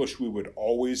 in English, we would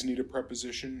always need a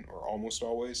preposition, or almost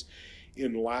always.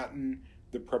 In Latin,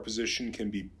 the preposition can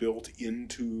be built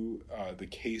into the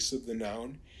case of the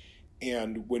noun.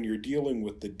 And when you're dealing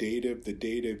with the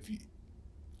dative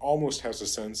almost has a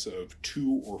sense of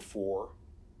to or for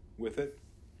with it.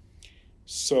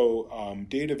 So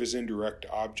dative as indirect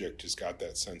object has got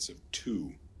that sense of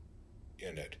to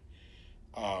in it.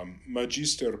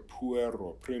 Magister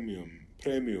puero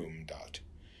premium dat.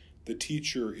 The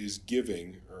teacher is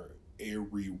giving a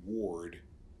reward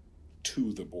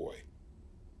to the boy.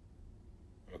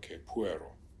 Okay,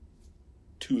 puero,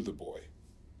 to the boy.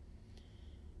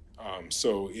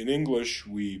 So in English,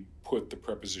 we put the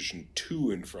preposition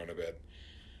to in front of it,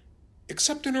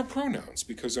 except in our pronouns,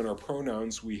 because in our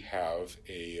pronouns we have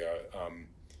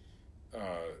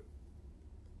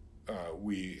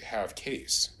we have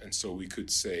case, and so we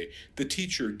could say the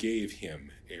teacher gave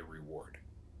him a reward,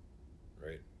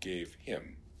 right? Gave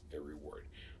him a reward,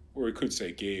 or we could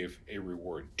say gave a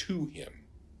reward to him.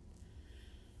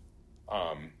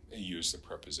 And use the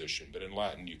preposition, but in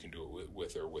Latin you can do it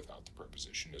with or without the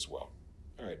preposition as well.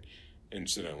 All right.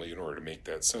 Incidentally, in order to make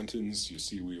that sentence, you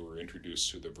see we were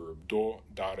introduced to the verb do,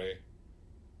 dare,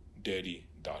 dedi,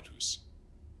 datus.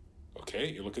 Okay,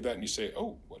 you look at that and you say,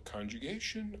 oh, what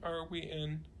conjugation are we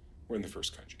in? We're in the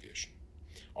first conjugation.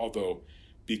 Although,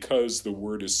 because the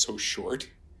word is so short,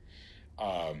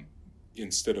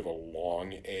 instead of a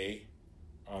long A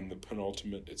on the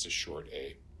penultimate, it's a short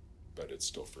A, but it's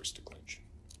still first declension.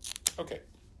 Okay.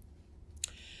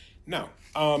 Now,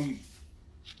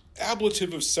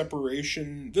 ablative of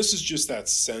separation, this is just that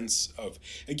sense of,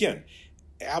 again,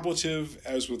 ablative,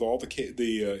 as with all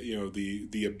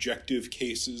the objective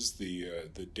cases,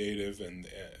 the dative and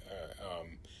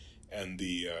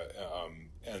the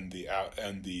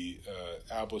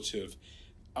ablative,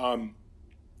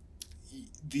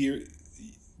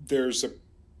 there's a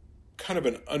kind of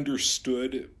an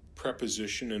understood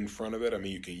preposition in front of it. I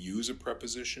mean, you can use a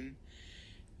preposition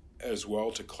as well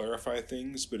to clarify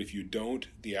things, but if you don't,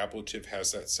 the ablative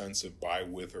has that sense of by,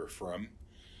 with, or from.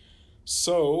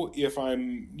 So if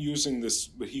I'm using this,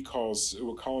 what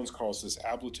Collins calls this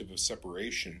ablative of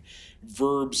separation,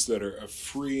 verbs that are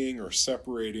freeing or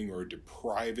separating or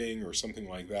depriving or something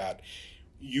like that,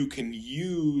 you can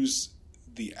use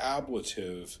the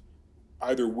ablative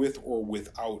either with or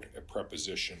without a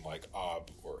preposition like ab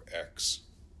or ex.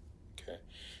 Okay,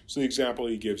 so the example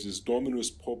he gives is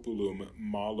Dominus populum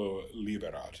malo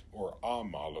liberat, or a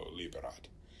malo liberat.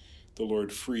 The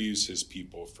Lord frees his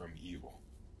people from evil.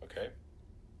 Okay?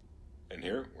 And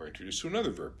here we're introduced to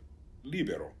another verb,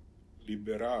 libero,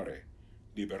 liberare,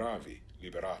 liberavi,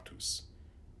 liberatus.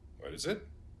 What is it?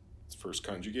 It's first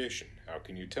conjugation. How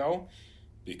can you tell?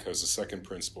 Because the second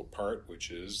principal part,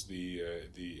 which is the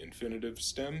infinitive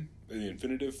stem, the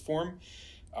infinitive form,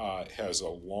 has a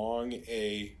long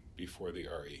A before the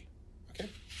RE. Okay?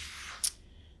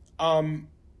 And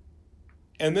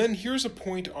then here's a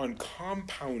point on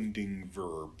compounding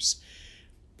verbs.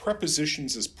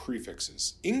 Prepositions as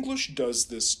prefixes. English does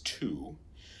this too.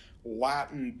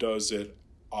 Latin does it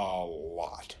a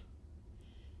lot.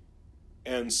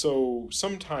 And so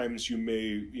sometimes you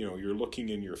may, you're looking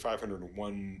in your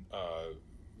 501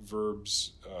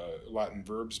 verbs, Latin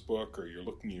verbs book, or you're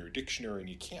looking in your dictionary and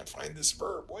you can't find this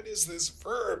verb. What is this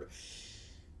verb?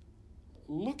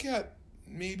 Look at,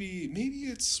 maybe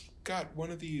it's got one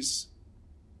of these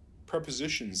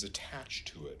prepositions attached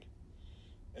to it.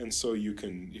 And so you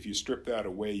can, if you strip that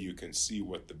away, you can see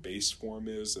what the base form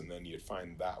is, and then you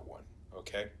find that one,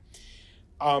 okay?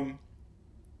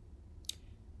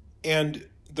 And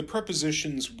the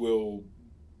prepositions will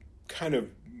kind of,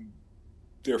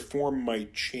 their form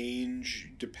might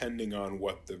change depending on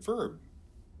what the verb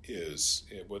is,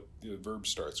 what the verb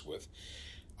starts with.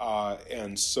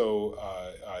 And so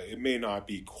it may not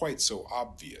be quite so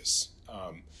obvious.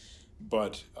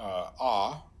 But or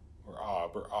ob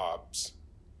or obs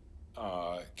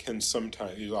can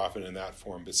sometimes, is often in that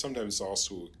form, but sometimes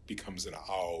also becomes an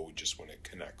ow just when it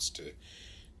connects to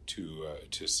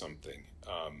something.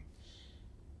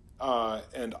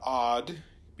 And odd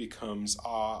becomes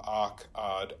ak,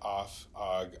 ad, af,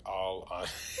 ag, al, an.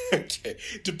 Okay,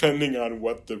 depending on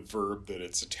what the verb that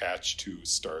it's attached to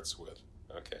starts with.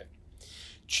 Okay.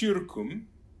 Circum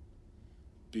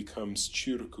becomes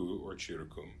circu or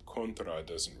circum. Contra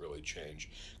doesn't really change.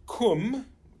 Cum,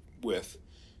 with,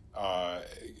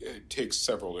 it takes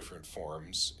several different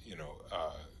forms,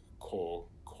 col,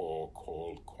 com,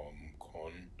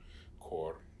 con,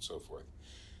 cor, so forth.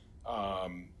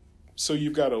 So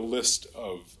you've got a list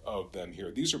of them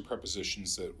here. These are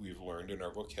prepositions that we've learned in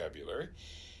our vocabulary.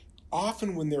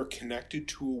 Often when they're connected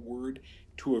to a word,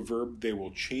 to a verb, they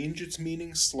will change its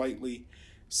meaning slightly.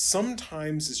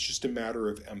 Sometimes it's just a matter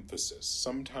of emphasis.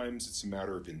 Sometimes it's a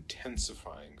matter of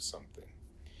intensifying something.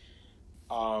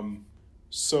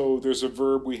 So there's a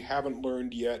verb we haven't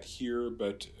learned yet here,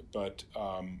 but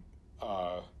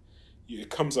it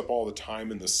comes up all the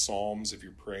time in the Psalms. If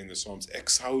you're praying the Psalms,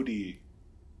 exaudi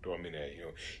Domine,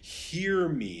 hear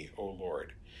me, O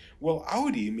Lord. Well,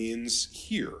 audi means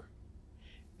hear.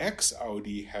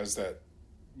 Exaudi has that,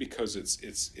 because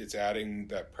it's adding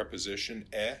that preposition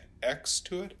ex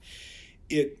to it,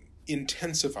 it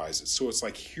intensifies it. So it's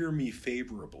like hear me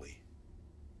favorably,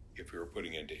 if we were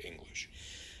putting it into English.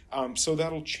 So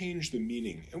that'll change the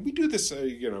meaning. And we do this,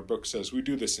 our book says we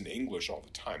do this in English all the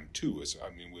time too.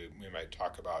 We might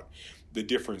talk about the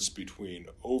difference between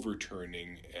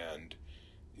overturning and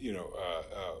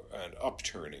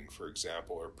upturning, for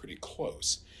example, are pretty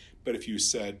close. But if you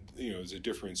said, there's a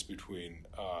difference between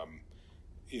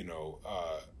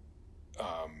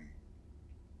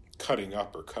cutting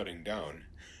up or cutting down,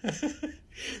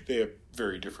 they have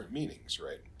very different meanings,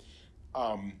 right?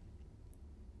 All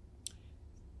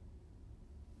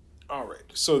right.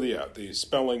 So the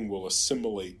spelling will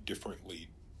assimilate differently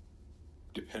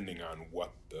depending on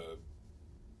what the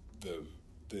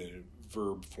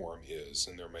verb form is,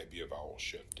 and there might be a vowel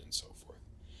shift and so forth.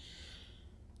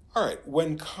 All right.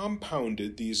 When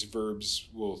compounded, these verbs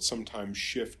will sometimes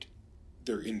shift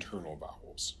their internal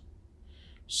vowels.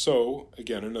 So,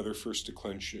 again, another first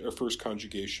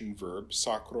conjugation verb,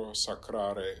 sacro,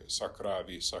 sacrare,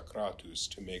 sacravi, sacratus,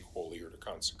 to make holy or to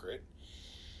consecrate.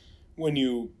 When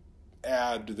you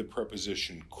add the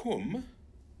preposition cum,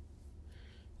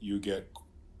 you get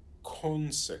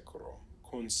consecro,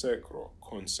 consecro,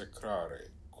 consecrare,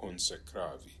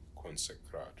 consecravi,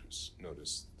 consecratus.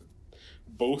 Notice that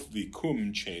both the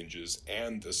cum changes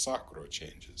and the sacro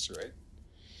changes, right?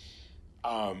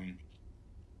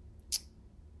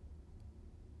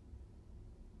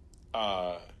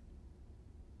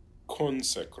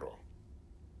 Consecro.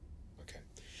 Okay.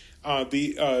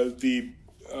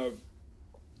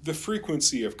 The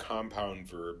frequency of compound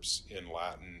verbs in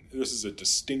Latin, this is a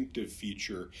distinctive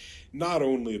feature not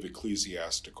only of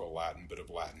ecclesiastical Latin, but of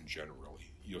Latin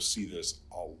generally. You'll see this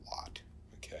a lot,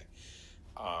 okay?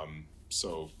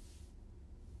 So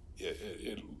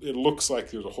it looks like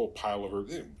there's a whole pile of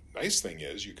verbs. The nice thing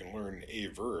is you can learn a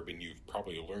verb and you've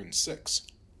probably learned 6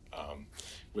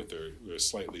 with their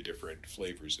slightly different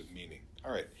flavors of meaning.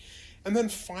 All right. And then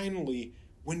finally,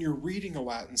 when you're reading a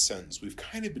Latin sentence, we've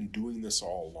kind of been doing this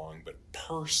all along, but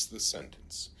parse the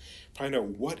sentence. Find out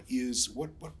what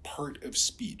part of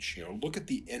speech, look at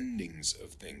the endings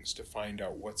of things to find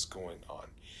out what's going on.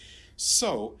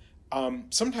 So,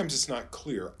 sometimes it's not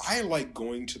clear. I like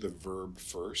going to the verb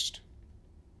first.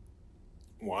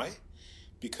 Why?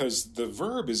 Because the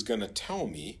verb is going to tell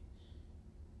me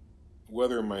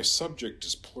whether my subject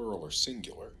is plural or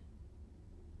singular.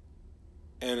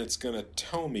 And it's going to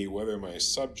tell me whether my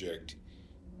subject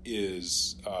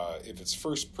is, if it's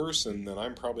first person, then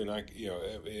I'm probably not,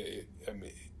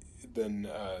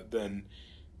 then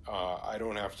I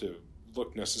don't have to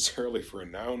look necessarily for a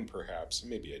noun, perhaps.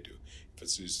 Maybe I do, if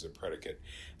it's used as a predicate.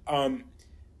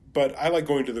 But I like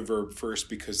going to the verb first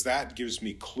because that gives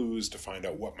me clues to find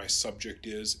out what my subject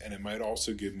is, and it might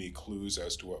also give me clues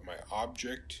as to what my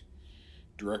object,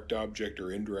 direct object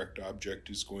or indirect object,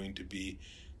 is going to be,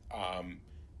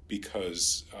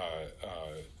 because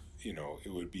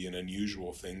it would be an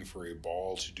unusual thing for a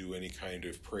ball to do any kind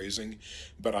of praising,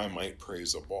 but I might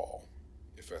praise a ball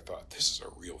if I thought this is a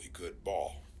really good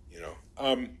ball,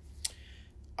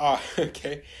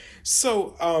 Okay,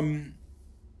 so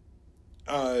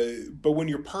but when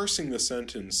you're parsing the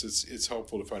sentence, it's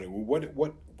helpful to find out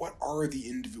what are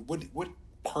the what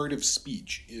part of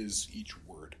speech is each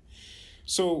word.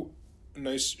 So, a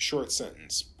nice short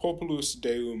sentence: Populus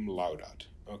Deum laudat.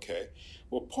 Okay,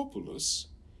 well, populus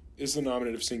is the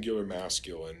nominative singular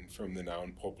masculine from the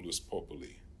noun populus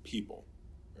populi, people,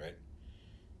 right?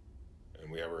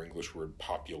 And we have our English word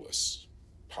populus,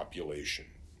 population,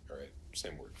 all right,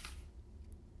 same word.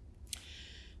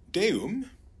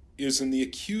 Deum is in the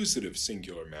accusative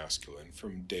singular masculine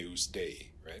from deus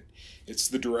Dei, right? It's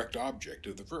the direct object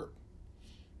of the verb.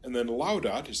 And then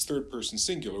laudat is third person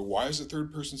singular. Why is it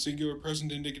third person singular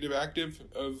present indicative active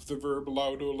of the verb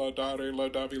laudo, laudare,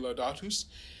 laudavi, laudatus?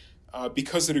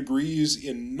 Because it agrees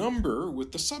in number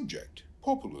with the subject,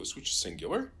 populus, which is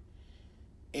singular.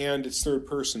 And it's third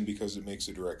person because it makes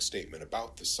a direct statement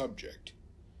about the subject,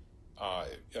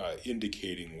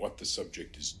 indicating what the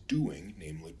subject is doing,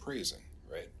 namely praising,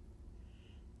 right?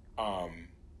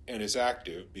 And is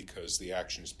active because the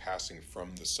action is passing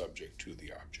from the subject to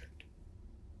the object.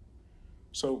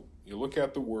 So you look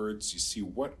at the words, you see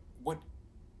what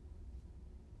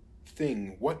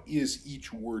is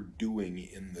each word doing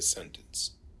in the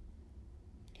sentence.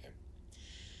 Okay.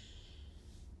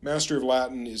 Mastery of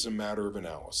Latin is a matter of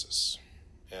analysis.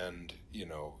 And,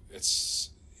 it's,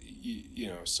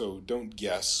 so don't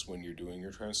guess when you're doing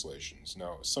your translations.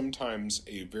 Now, sometimes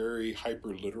a very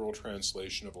hyper-literal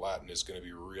translation of Latin is going to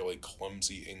be really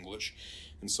clumsy English,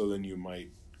 and so then you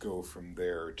might go from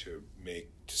there to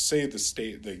say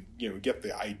get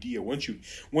the idea. Once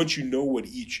you know what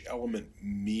each element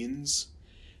means,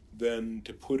 then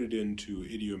to put it into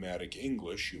idiomatic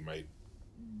English, you might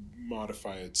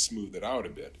modify it, smooth it out a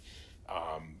bit.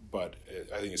 But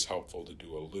I think it's helpful to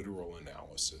do a literal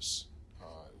analysis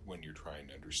when you're trying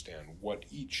to understand what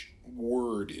each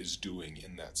word is doing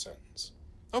in that sentence.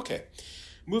 Okay,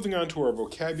 moving on to our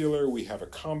vocabulary, we have a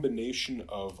combination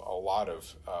of a lot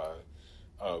of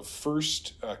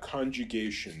first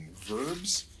conjugation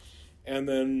verbs, and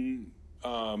then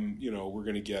we're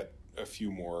going to get a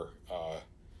few more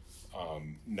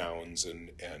nouns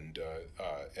and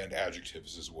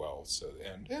adjectives as well. So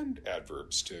and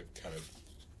adverbs to kind of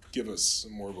give us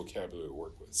some more vocabulary to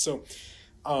work with. So,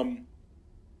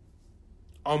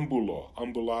 ambulo,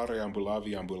 ambulare,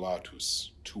 ambulavi, ambulatus,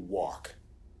 to walk,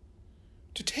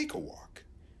 to take a walk.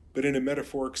 But in a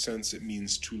metaphoric sense, it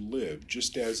means to live.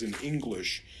 Just as in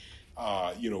English,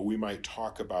 we might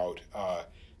talk about,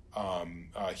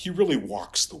 he really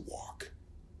walks the walk.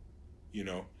 He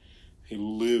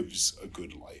lives a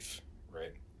good life,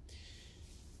 right?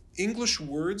 English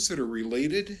words that are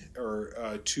related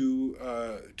or to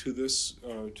this,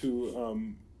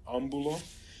 to ambulo,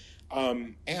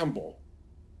 amble,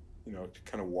 to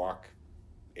kind of walk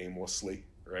aimlessly,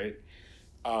 right?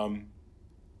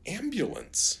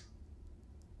 Ambulance,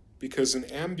 because an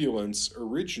ambulance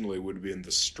originally would have been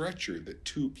the stretcher that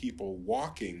two people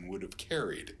walking would have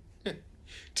carried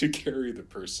to carry the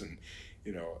person,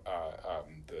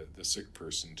 the sick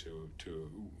person to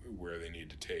where they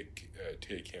need to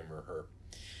take him or her.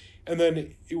 And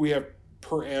then we have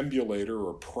perambulator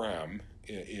or pram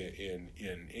in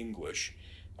English,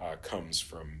 comes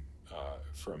from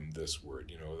this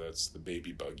word. That's the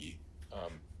baby buggy.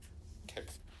 Okay.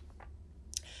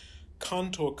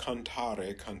 Canto,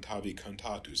 cantare, cantavi,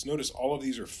 cantatus. Notice all of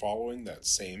these are following that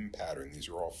same pattern. These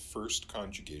are all first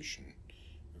conjugation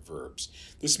verbs.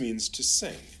 This means to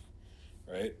sing,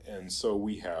 right? And so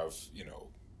we have,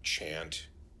 chant,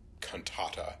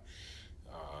 cantata,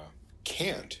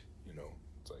 can't,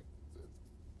 it's like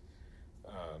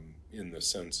in the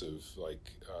sense of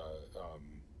like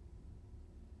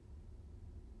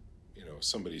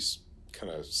somebody's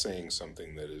kind of saying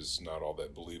something that is not all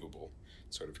that believable,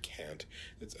 sort of can't.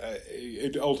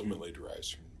 It ultimately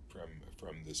derives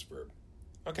from this verb.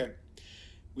 Okay.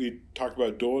 We talked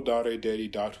about do, dare, dedi,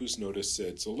 datus. Notice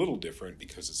it's a little different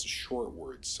because it's a short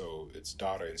word, so it's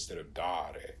dare instead of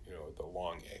dare, the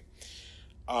long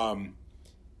A.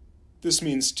 This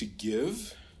means to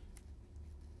give,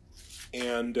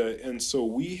 and so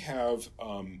we have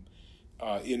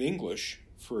in English,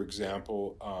 for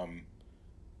example,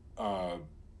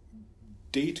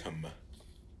 datum,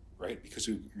 right? Because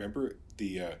we remember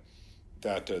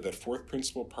that fourth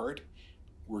principal part.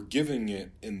 We're giving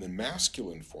it in the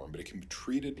masculine form, but it can be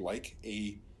treated like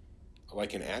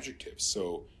an adjective.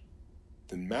 So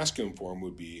the masculine form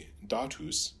would be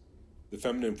datus, the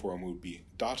feminine form would be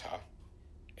data,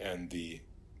 and the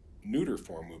neuter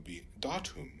form would be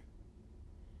datum.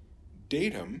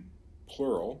 Datum,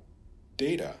 plural,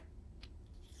 data,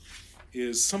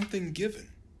 is something given.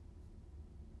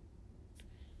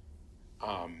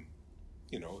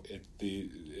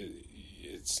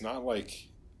 It's not like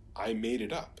I made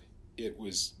it up. It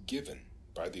was given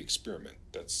by the experiment.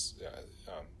 That's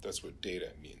what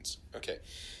data means. Okay,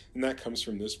 and that comes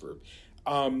from this verb.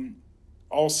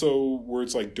 Also,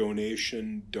 words like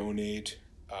donation, donate,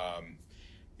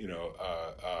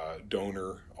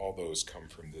 donor, all those come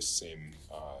from this same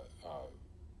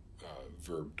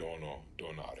verb dono,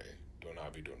 donare,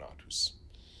 donavi, donatus.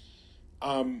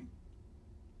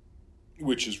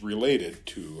 Which is related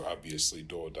to, obviously,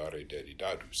 do, dare, dedi,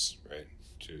 dadus, right?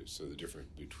 So the difference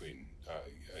between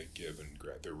give and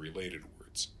grant, they're related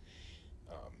words.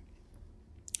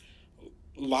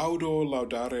 Laudo,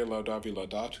 laudare, laudavi,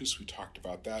 laudatus, we talked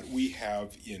about that. We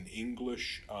have in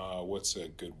English, what's a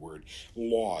good word?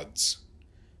 Lauds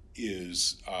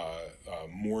is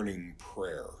morning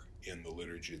prayer in the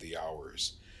Liturgy of the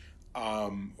Hours,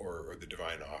 or the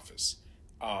Divine Office.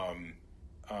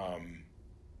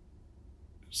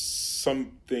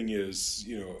 Something is,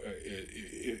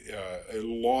 a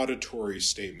laudatory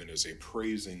statement is a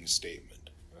praising statement,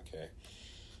 okay?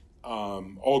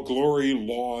 All glory,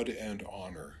 laud, and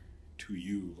honor to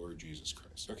you, Lord Jesus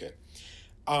Christ. Okay.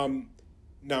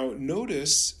 Now,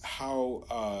 notice how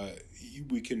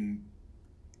we can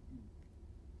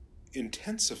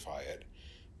intensify it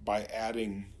by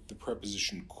adding the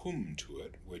preposition cum to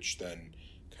it, which then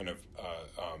kind of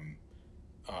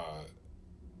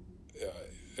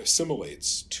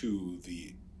assimilates to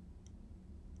the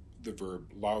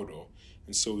verb laudo,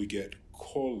 and so we get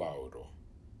collaudo,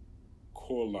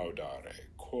 collaudare,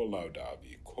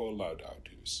 collaudavi,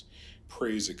 collaudatus,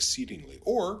 praise exceedingly,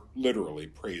 or literally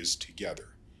praise together.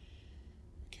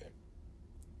 Okay.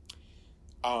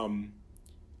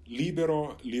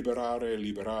 Libero, liberare,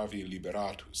 liberavi,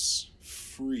 liberatus,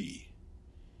 free,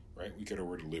 right? We get our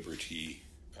word liberty,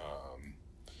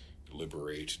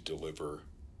 liberate, deliver.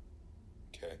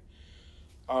 Okay.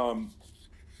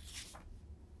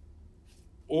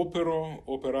 Opero,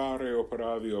 operare,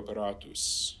 operavi,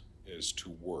 operatus is to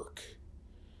work.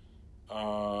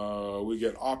 We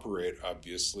get operate,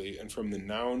 obviously, and from the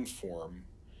noun form,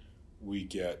 we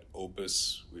get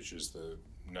opus, which is the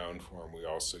noun form. We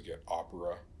also get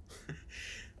opera,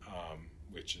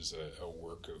 which is a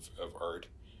work of art.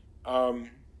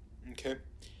 Okay.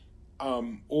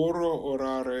 Oro,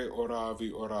 orare,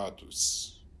 oravi,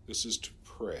 oratus. This is to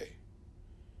pray,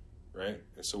 right?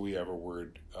 And so we have a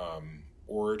word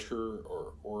orator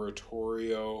or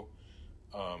oratorio,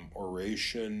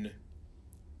 oration,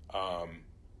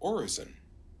 orison.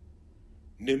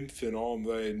 Nymph in all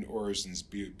thine orisons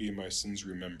be my sins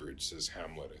remembered, says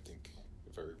Hamlet, I think,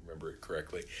 if I remember it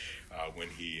correctly, when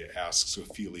he asks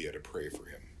Ophelia to pray for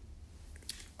him.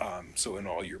 So in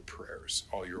all your prayers,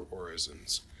 all your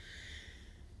orisons.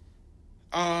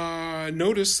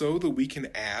 Notice, though, that we can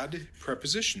add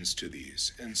prepositions to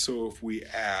these. And so if we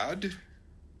add,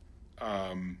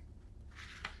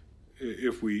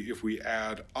 if we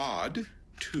add ad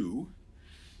to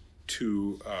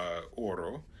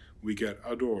oro, we get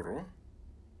adoro,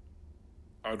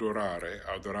 adorare,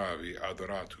 adoravi,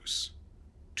 adoratus,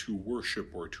 to worship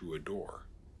or to adore.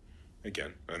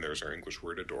 Again, and there's our English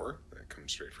word adore, that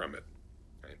comes straight from it.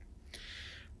 Right?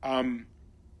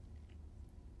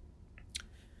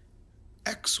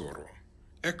 Exoro,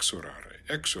 exorare,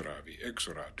 exoravi,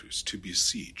 exoratus, to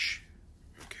beseech.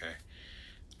 Okay,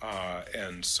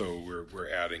 and so we're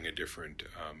adding a different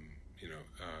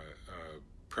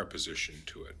preposition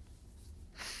to it.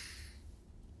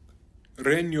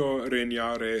 Regno,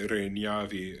 regnare,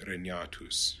 regnavi,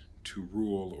 regnatus, to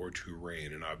rule or to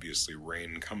reign, and obviously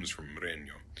reign comes from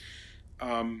regno.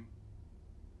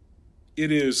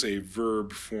 It is a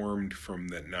verb formed from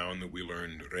that noun that we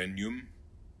learned, regnum,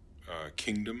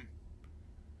 kingdom,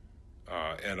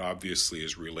 and obviously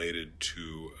is related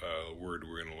to a word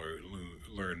we're going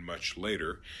to learn much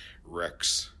later,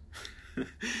 rex,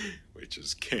 which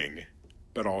is king,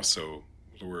 but also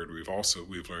the word we've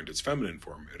learned its feminine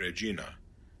form, regina,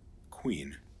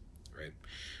 queen, right?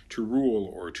 To rule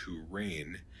or to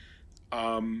reign.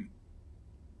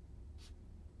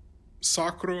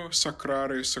 Sacro,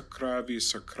 sacrare, sacravi,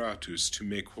 sacratus, to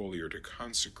make holy or to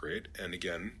consecrate. And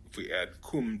again, if we add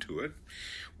cum to it,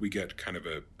 we get kind of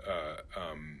a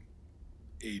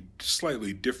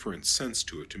slightly different sense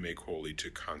to it, to make holy, to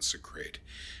consecrate.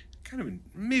 Kind of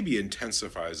maybe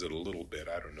intensifies it a little bit.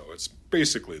 I don't know. It's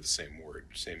basically the same word,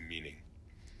 same meaning.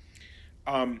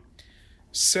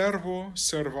 Servo,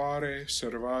 servare,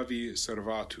 servavi,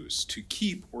 servatus, to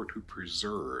keep or to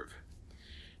preserve.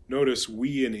 Notice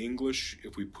we in English,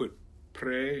 if we put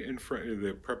pre in front of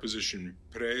the preposition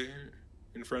pre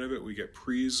in front of it, we get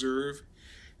preserve,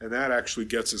 and that actually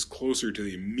gets us closer to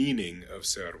the meaning of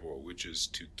servo, which is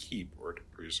to keep or to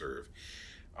preserve.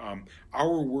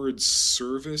 Our word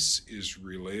service is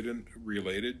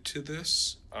related to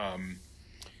this, or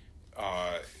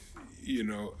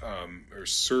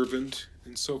servant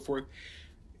and so forth.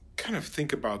 Kind of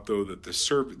think about, though, that the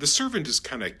servant is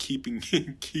kind of keeping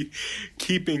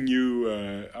you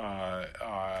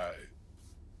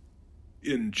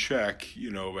in check,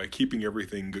 by keeping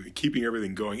everything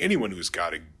going. Anyone who's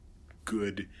got a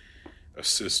good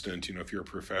assistant, if you're a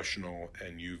professional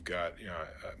and you've got,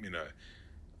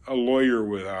 a lawyer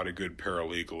without a good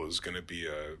paralegal is going to be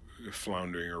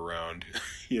floundering around,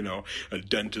 a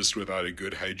dentist without a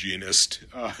good hygienist,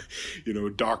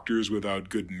 doctors without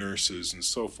good nurses and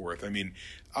so forth. In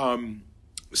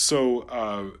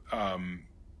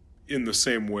the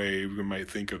same way, we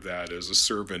might think of that as a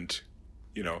servant.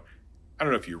 I don't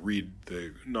know if you read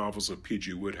the novels of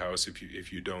P.G. Wodehouse.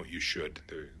 If you don't, you should.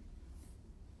 They're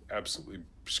absolutely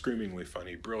screamingly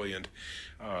funny, brilliant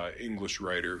English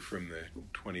writer from the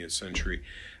 20th century.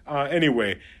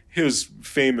 Anyway, his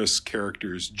famous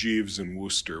characters, Jeeves and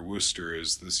Wooster. Wooster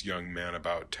is this young man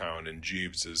about town, and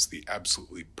Jeeves is the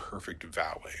absolutely perfect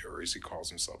valet, or as he calls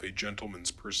himself, a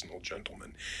gentleman's personal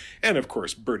gentleman. And of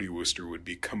course, Bertie Wooster would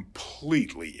be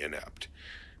completely inept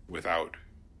without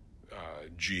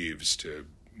Jeeves to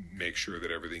make sure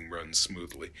that everything runs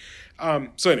smoothly.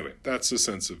 So anyway, that's the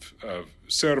sense of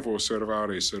servo,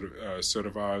 servare,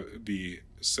 servavi,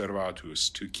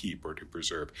 servatus, to keep or to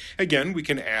preserve. Again, we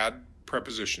can add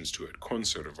prepositions to it.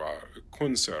 Conservo,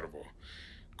 conservare,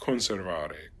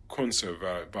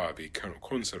 conservavi,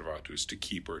 conservatus, to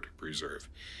keep or to preserve.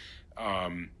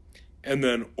 And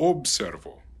then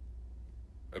observo,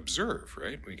 observe,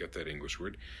 right? We get that English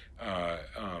word.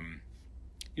 And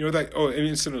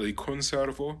incidentally,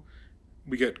 conservo,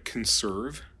 we get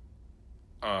conserve,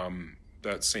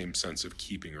 that same sense of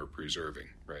keeping or preserving,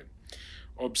 right?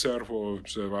 Observo,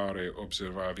 observare,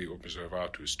 observavi,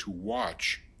 observatus, to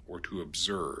watch or to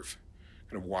observe,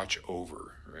 kind of watch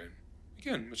over, right?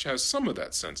 Again, which has some of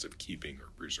that sense of keeping or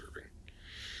preserving.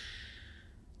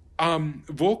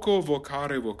 Voco,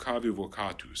 vocare, vocavi,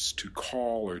 vocatus, to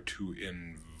call or to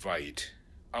invite.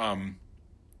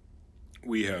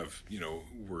 We have,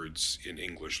 words in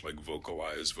English like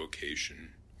vocalize,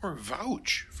 vocation, or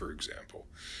vouch, for example,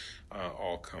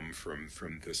 all come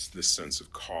from this sense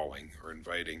of calling or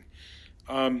inviting.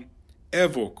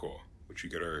 Evoco, which we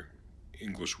get our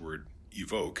English word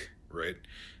evoke, right?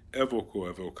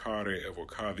 Evoco, evocare,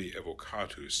 evocavi,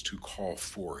 evocatus, to call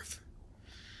forth.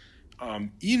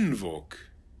 Invoco,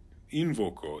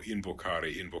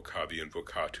 invocare, invocavi,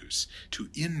 invocatus, to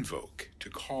invoke, to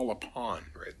call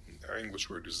upon, right? Our English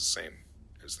word is the same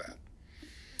as that.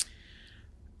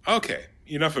 Okay,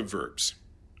 enough of verbs.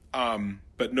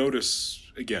 But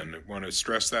notice, again, I want to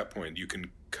stress that point. You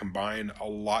can combine a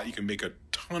lot. You can make a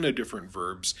ton of different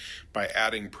verbs by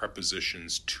adding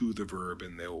prepositions to the verb,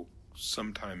 and they'll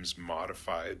sometimes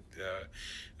modify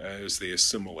as they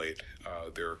assimilate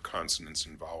their consonants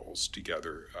and vowels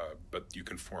together. But you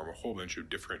can form a whole bunch of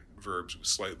different verbs with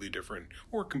slightly different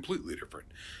or completely different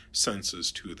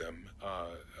senses to them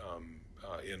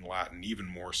in Latin, even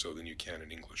more so than you can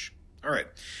in English. All right,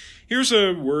 here's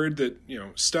a word that,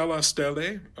 stella,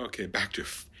 stelle. Okay, back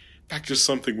to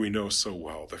something we know so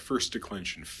well, the first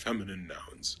declension feminine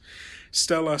nouns.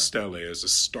 Stella, stelle is a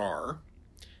star.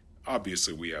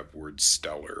 Obviously, we have words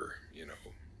stellar,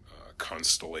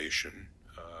 constellation,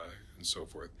 and so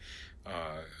forth.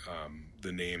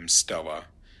 The name Stella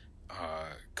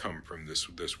come from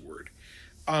this word.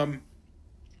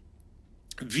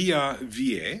 Via,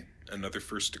 vie, another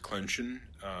first declension,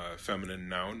 feminine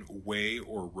noun, way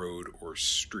or road or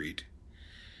street.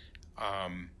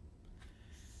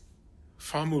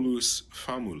 Famulus,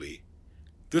 famuli.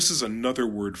 This is another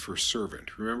word for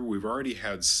servant. Remember, we've already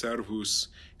had servus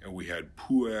and we had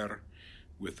puer,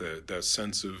 with that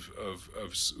sense of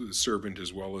servant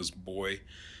as well as boy.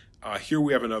 Here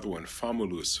we have another one,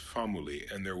 famulus,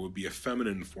 famuli, and there will be a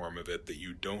feminine form of it that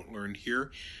you don't learn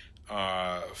here,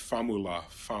 famula,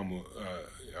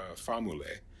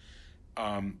 famule.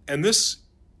 And this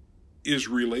is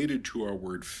related to our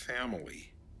word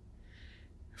family,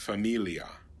 familia.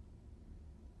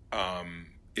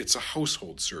 It's a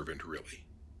household servant, really,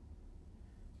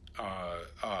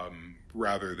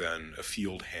 rather than a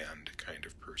field hand kind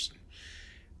of person.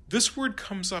 This word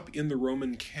comes up in the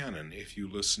Roman canon if you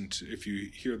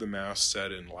hear the Mass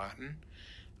said in Latin.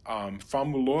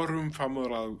 Famulorum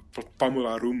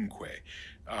famularumque,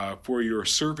 for your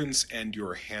servants and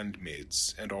your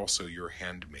handmaids, and also your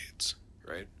handmaids,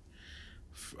 right?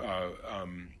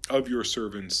 Of your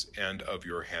servants and of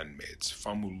your handmaids.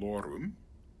 Famulorum,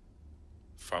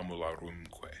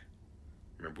 famularumque.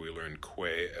 Remember, we learned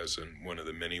que as in one of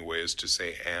the many ways to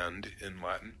say and in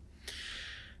Latin.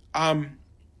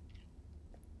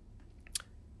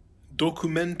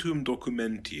 Documentum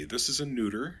documenti. This is a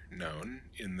neuter noun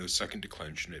in the second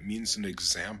declension. It means an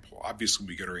example. Obviously,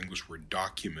 we get our English word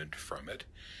document from it,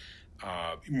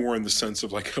 more in the sense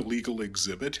of like a legal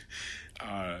exhibit,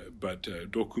 but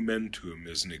documentum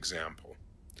is an example.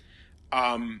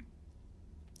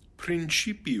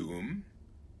 Principium,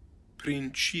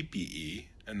 principii,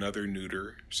 another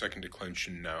neuter, second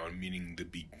declension noun, meaning the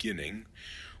beginning.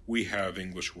 We have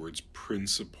English words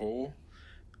principle,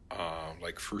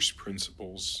 like first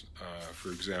principles, for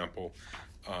example.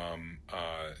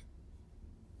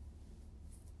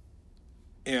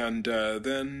 And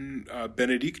then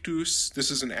benedictus, this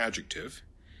is an adjective.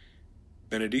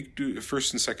 Benedictus,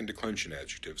 first and second declension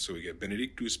adjective. So we get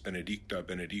benedictus, benedicta,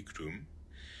 benedictum,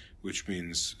 which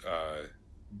means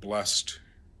blessed.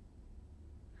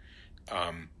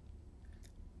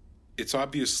 It's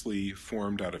obviously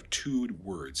formed out of two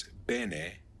words,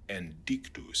 bene and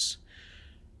dictus.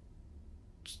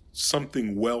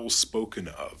 Something well spoken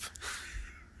of.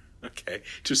 Okay,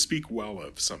 to speak well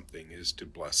of something is to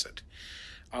bless it.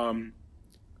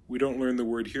 We don't learn the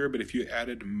word here, but if you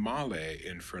added male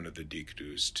in front of the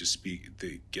dictus to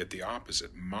get the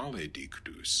opposite,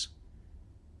 maledictus,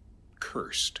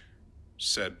 cursed,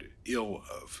 said ill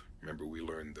of. Remember, we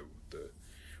learned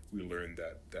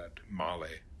that male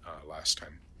last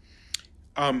time.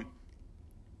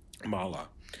 Mala.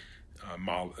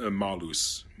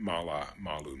 Malus, mala,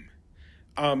 malum.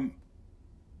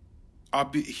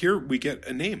 Here we get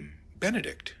a name,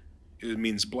 Benedict. It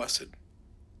means blessed.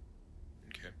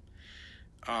 Okay.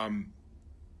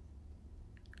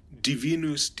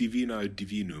 Divinus, divina,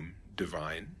 divinum,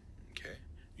 divine. Okay.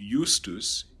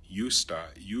 Justus,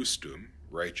 justa, justum,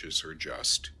 righteous or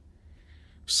just.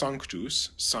 Sanctus,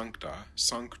 sancta,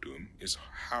 sanctum is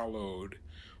hallowed,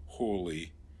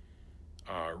 holy,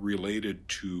 related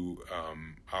to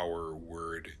our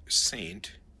word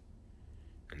saint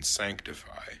and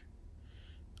sanctify.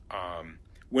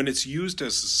 When it's used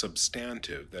as a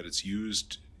substantive, that it's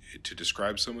used to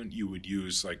describe someone, you would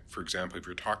use, like, for example, if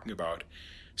you're talking about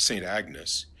Saint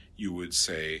Agnes, you would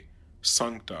say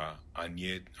Sancta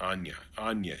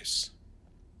Agnes.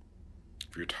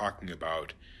 If you're talking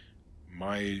about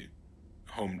my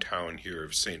hometown here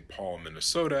of St. Paul,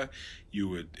 Minnesota,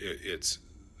 it's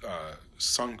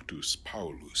Sanctus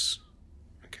Paulus.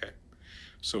 Okay,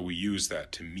 so we use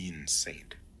that to mean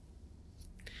saint.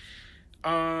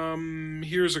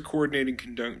 Here's a coordinating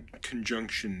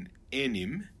conjunction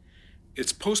enim.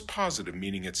 It's postpositive,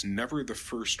 meaning it's never the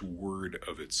first word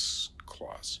of its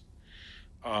clause.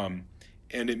 And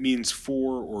it means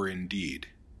for or indeed.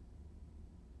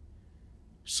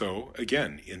 So,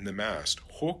 again, in the Mass,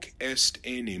 hoc est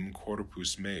enim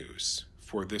corpus meus,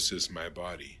 for this is my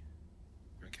body.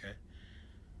 Okay?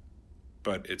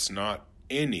 But it's not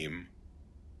enim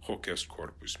hoc est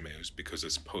corpus meus because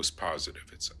it's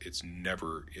postpositive. It's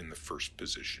never in the first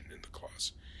position in the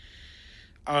clause.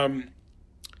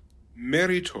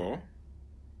 Merito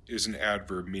is an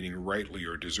adverb meaning rightly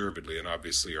or deservedly, and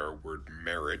obviously our word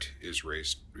merit is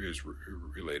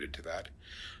related to that.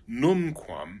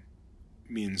 Numquam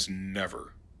means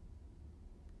never.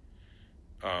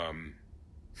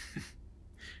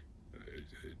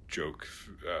 Joke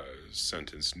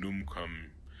sentence,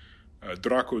 numquam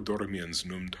Draco dormiens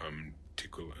numtam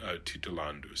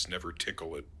titulandus, never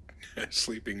tickle it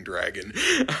Sleeping dragon.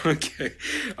 Okay.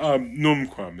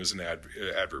 Numquam is an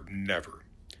adverb, never.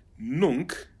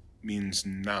 Nunc means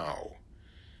now.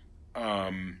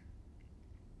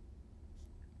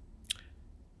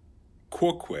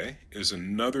 Quoque is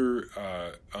another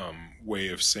way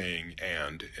of saying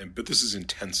and, but this is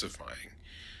intensifying.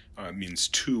 It means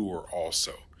to or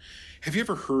also. Have you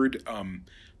ever heard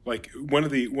like one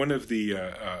of the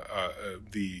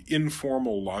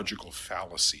informal logical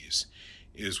fallacies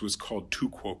is what's called tu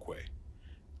quoque.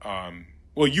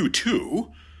 Well, you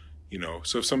too,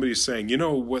 So if somebody's saying,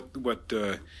 what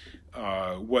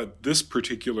this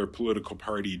particular political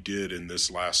party did in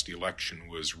this last election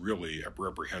was really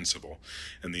reprehensible,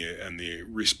 and the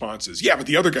response is, yeah, but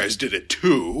the other guys did it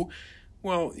too.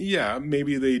 Well, yeah,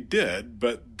 maybe they did,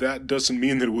 but that doesn't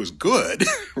mean that it was good,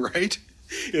 right?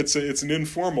 It's an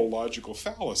informal logical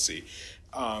fallacy.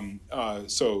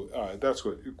 So that's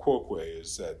what quoque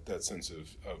is, that sense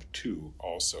of to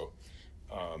also.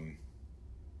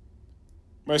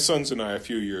 My sons and I, a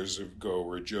few years ago,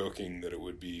 were joking that it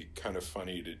would be kind of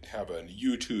funny to have a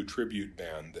U2 tribute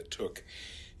band that took,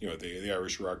 the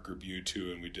Irish rock group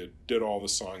U2, and we did all the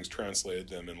songs, translated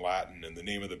them in Latin, and the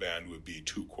name of the band would be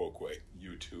Tu Quoque,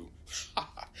 U2.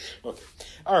 Okay.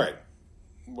 All right.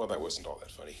 Well, that wasn't all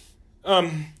that funny.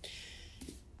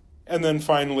 And then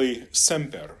finally,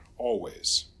 semper,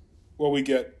 always. Well, we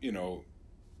get,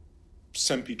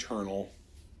 sempiternal,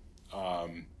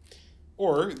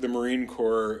 or the Marine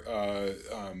Corps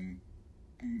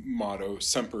motto,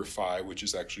 Semper Fi, which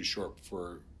is actually short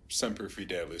for Semper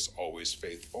Fidelis, always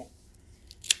faithful.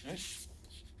 Right?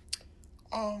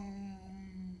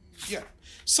 Yeah.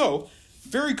 So,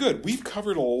 very good. We've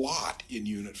covered a lot in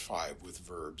Unit 5 with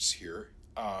verbs here.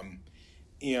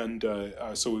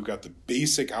 So we've got the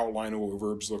basic outline of what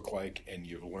verbs look like, and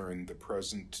you've learned the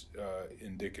present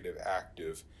indicative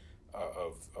active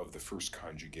of the first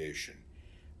conjugation.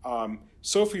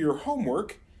 So for your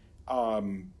homework,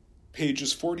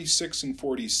 pages 46 and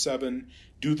 47,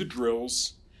 do the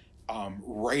drills,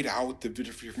 write out the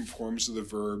different forms of the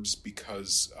verbs,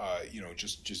 because,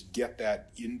 just get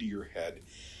that into your head.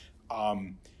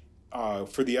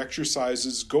 For the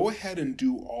exercises, go ahead and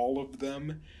do all of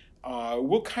them.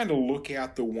 We'll kind of look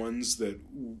at the ones that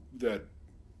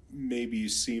maybe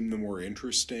seem the more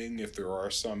interesting, if there are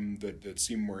some that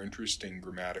seem more interesting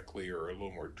grammatically or a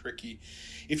little more tricky.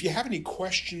 If you have any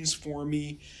questions for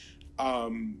me,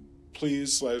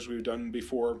 please, as we've done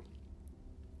before,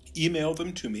 email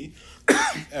them to me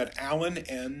at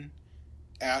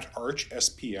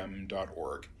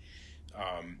alan@archspm.org.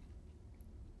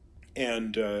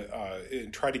 And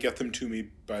try to get them to me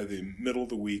by the middle of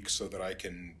the week so that I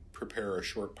can prepare a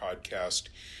short podcast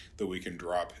that we can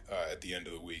drop at the end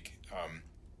of the week,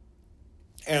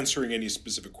 answering any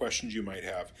specific questions you might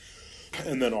have,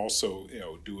 and then also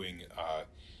doing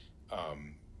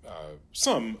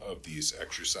some of these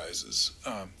exercises.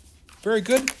 Very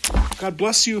good. God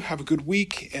bless you. Have a good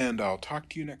week, and I'll talk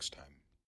to you next time.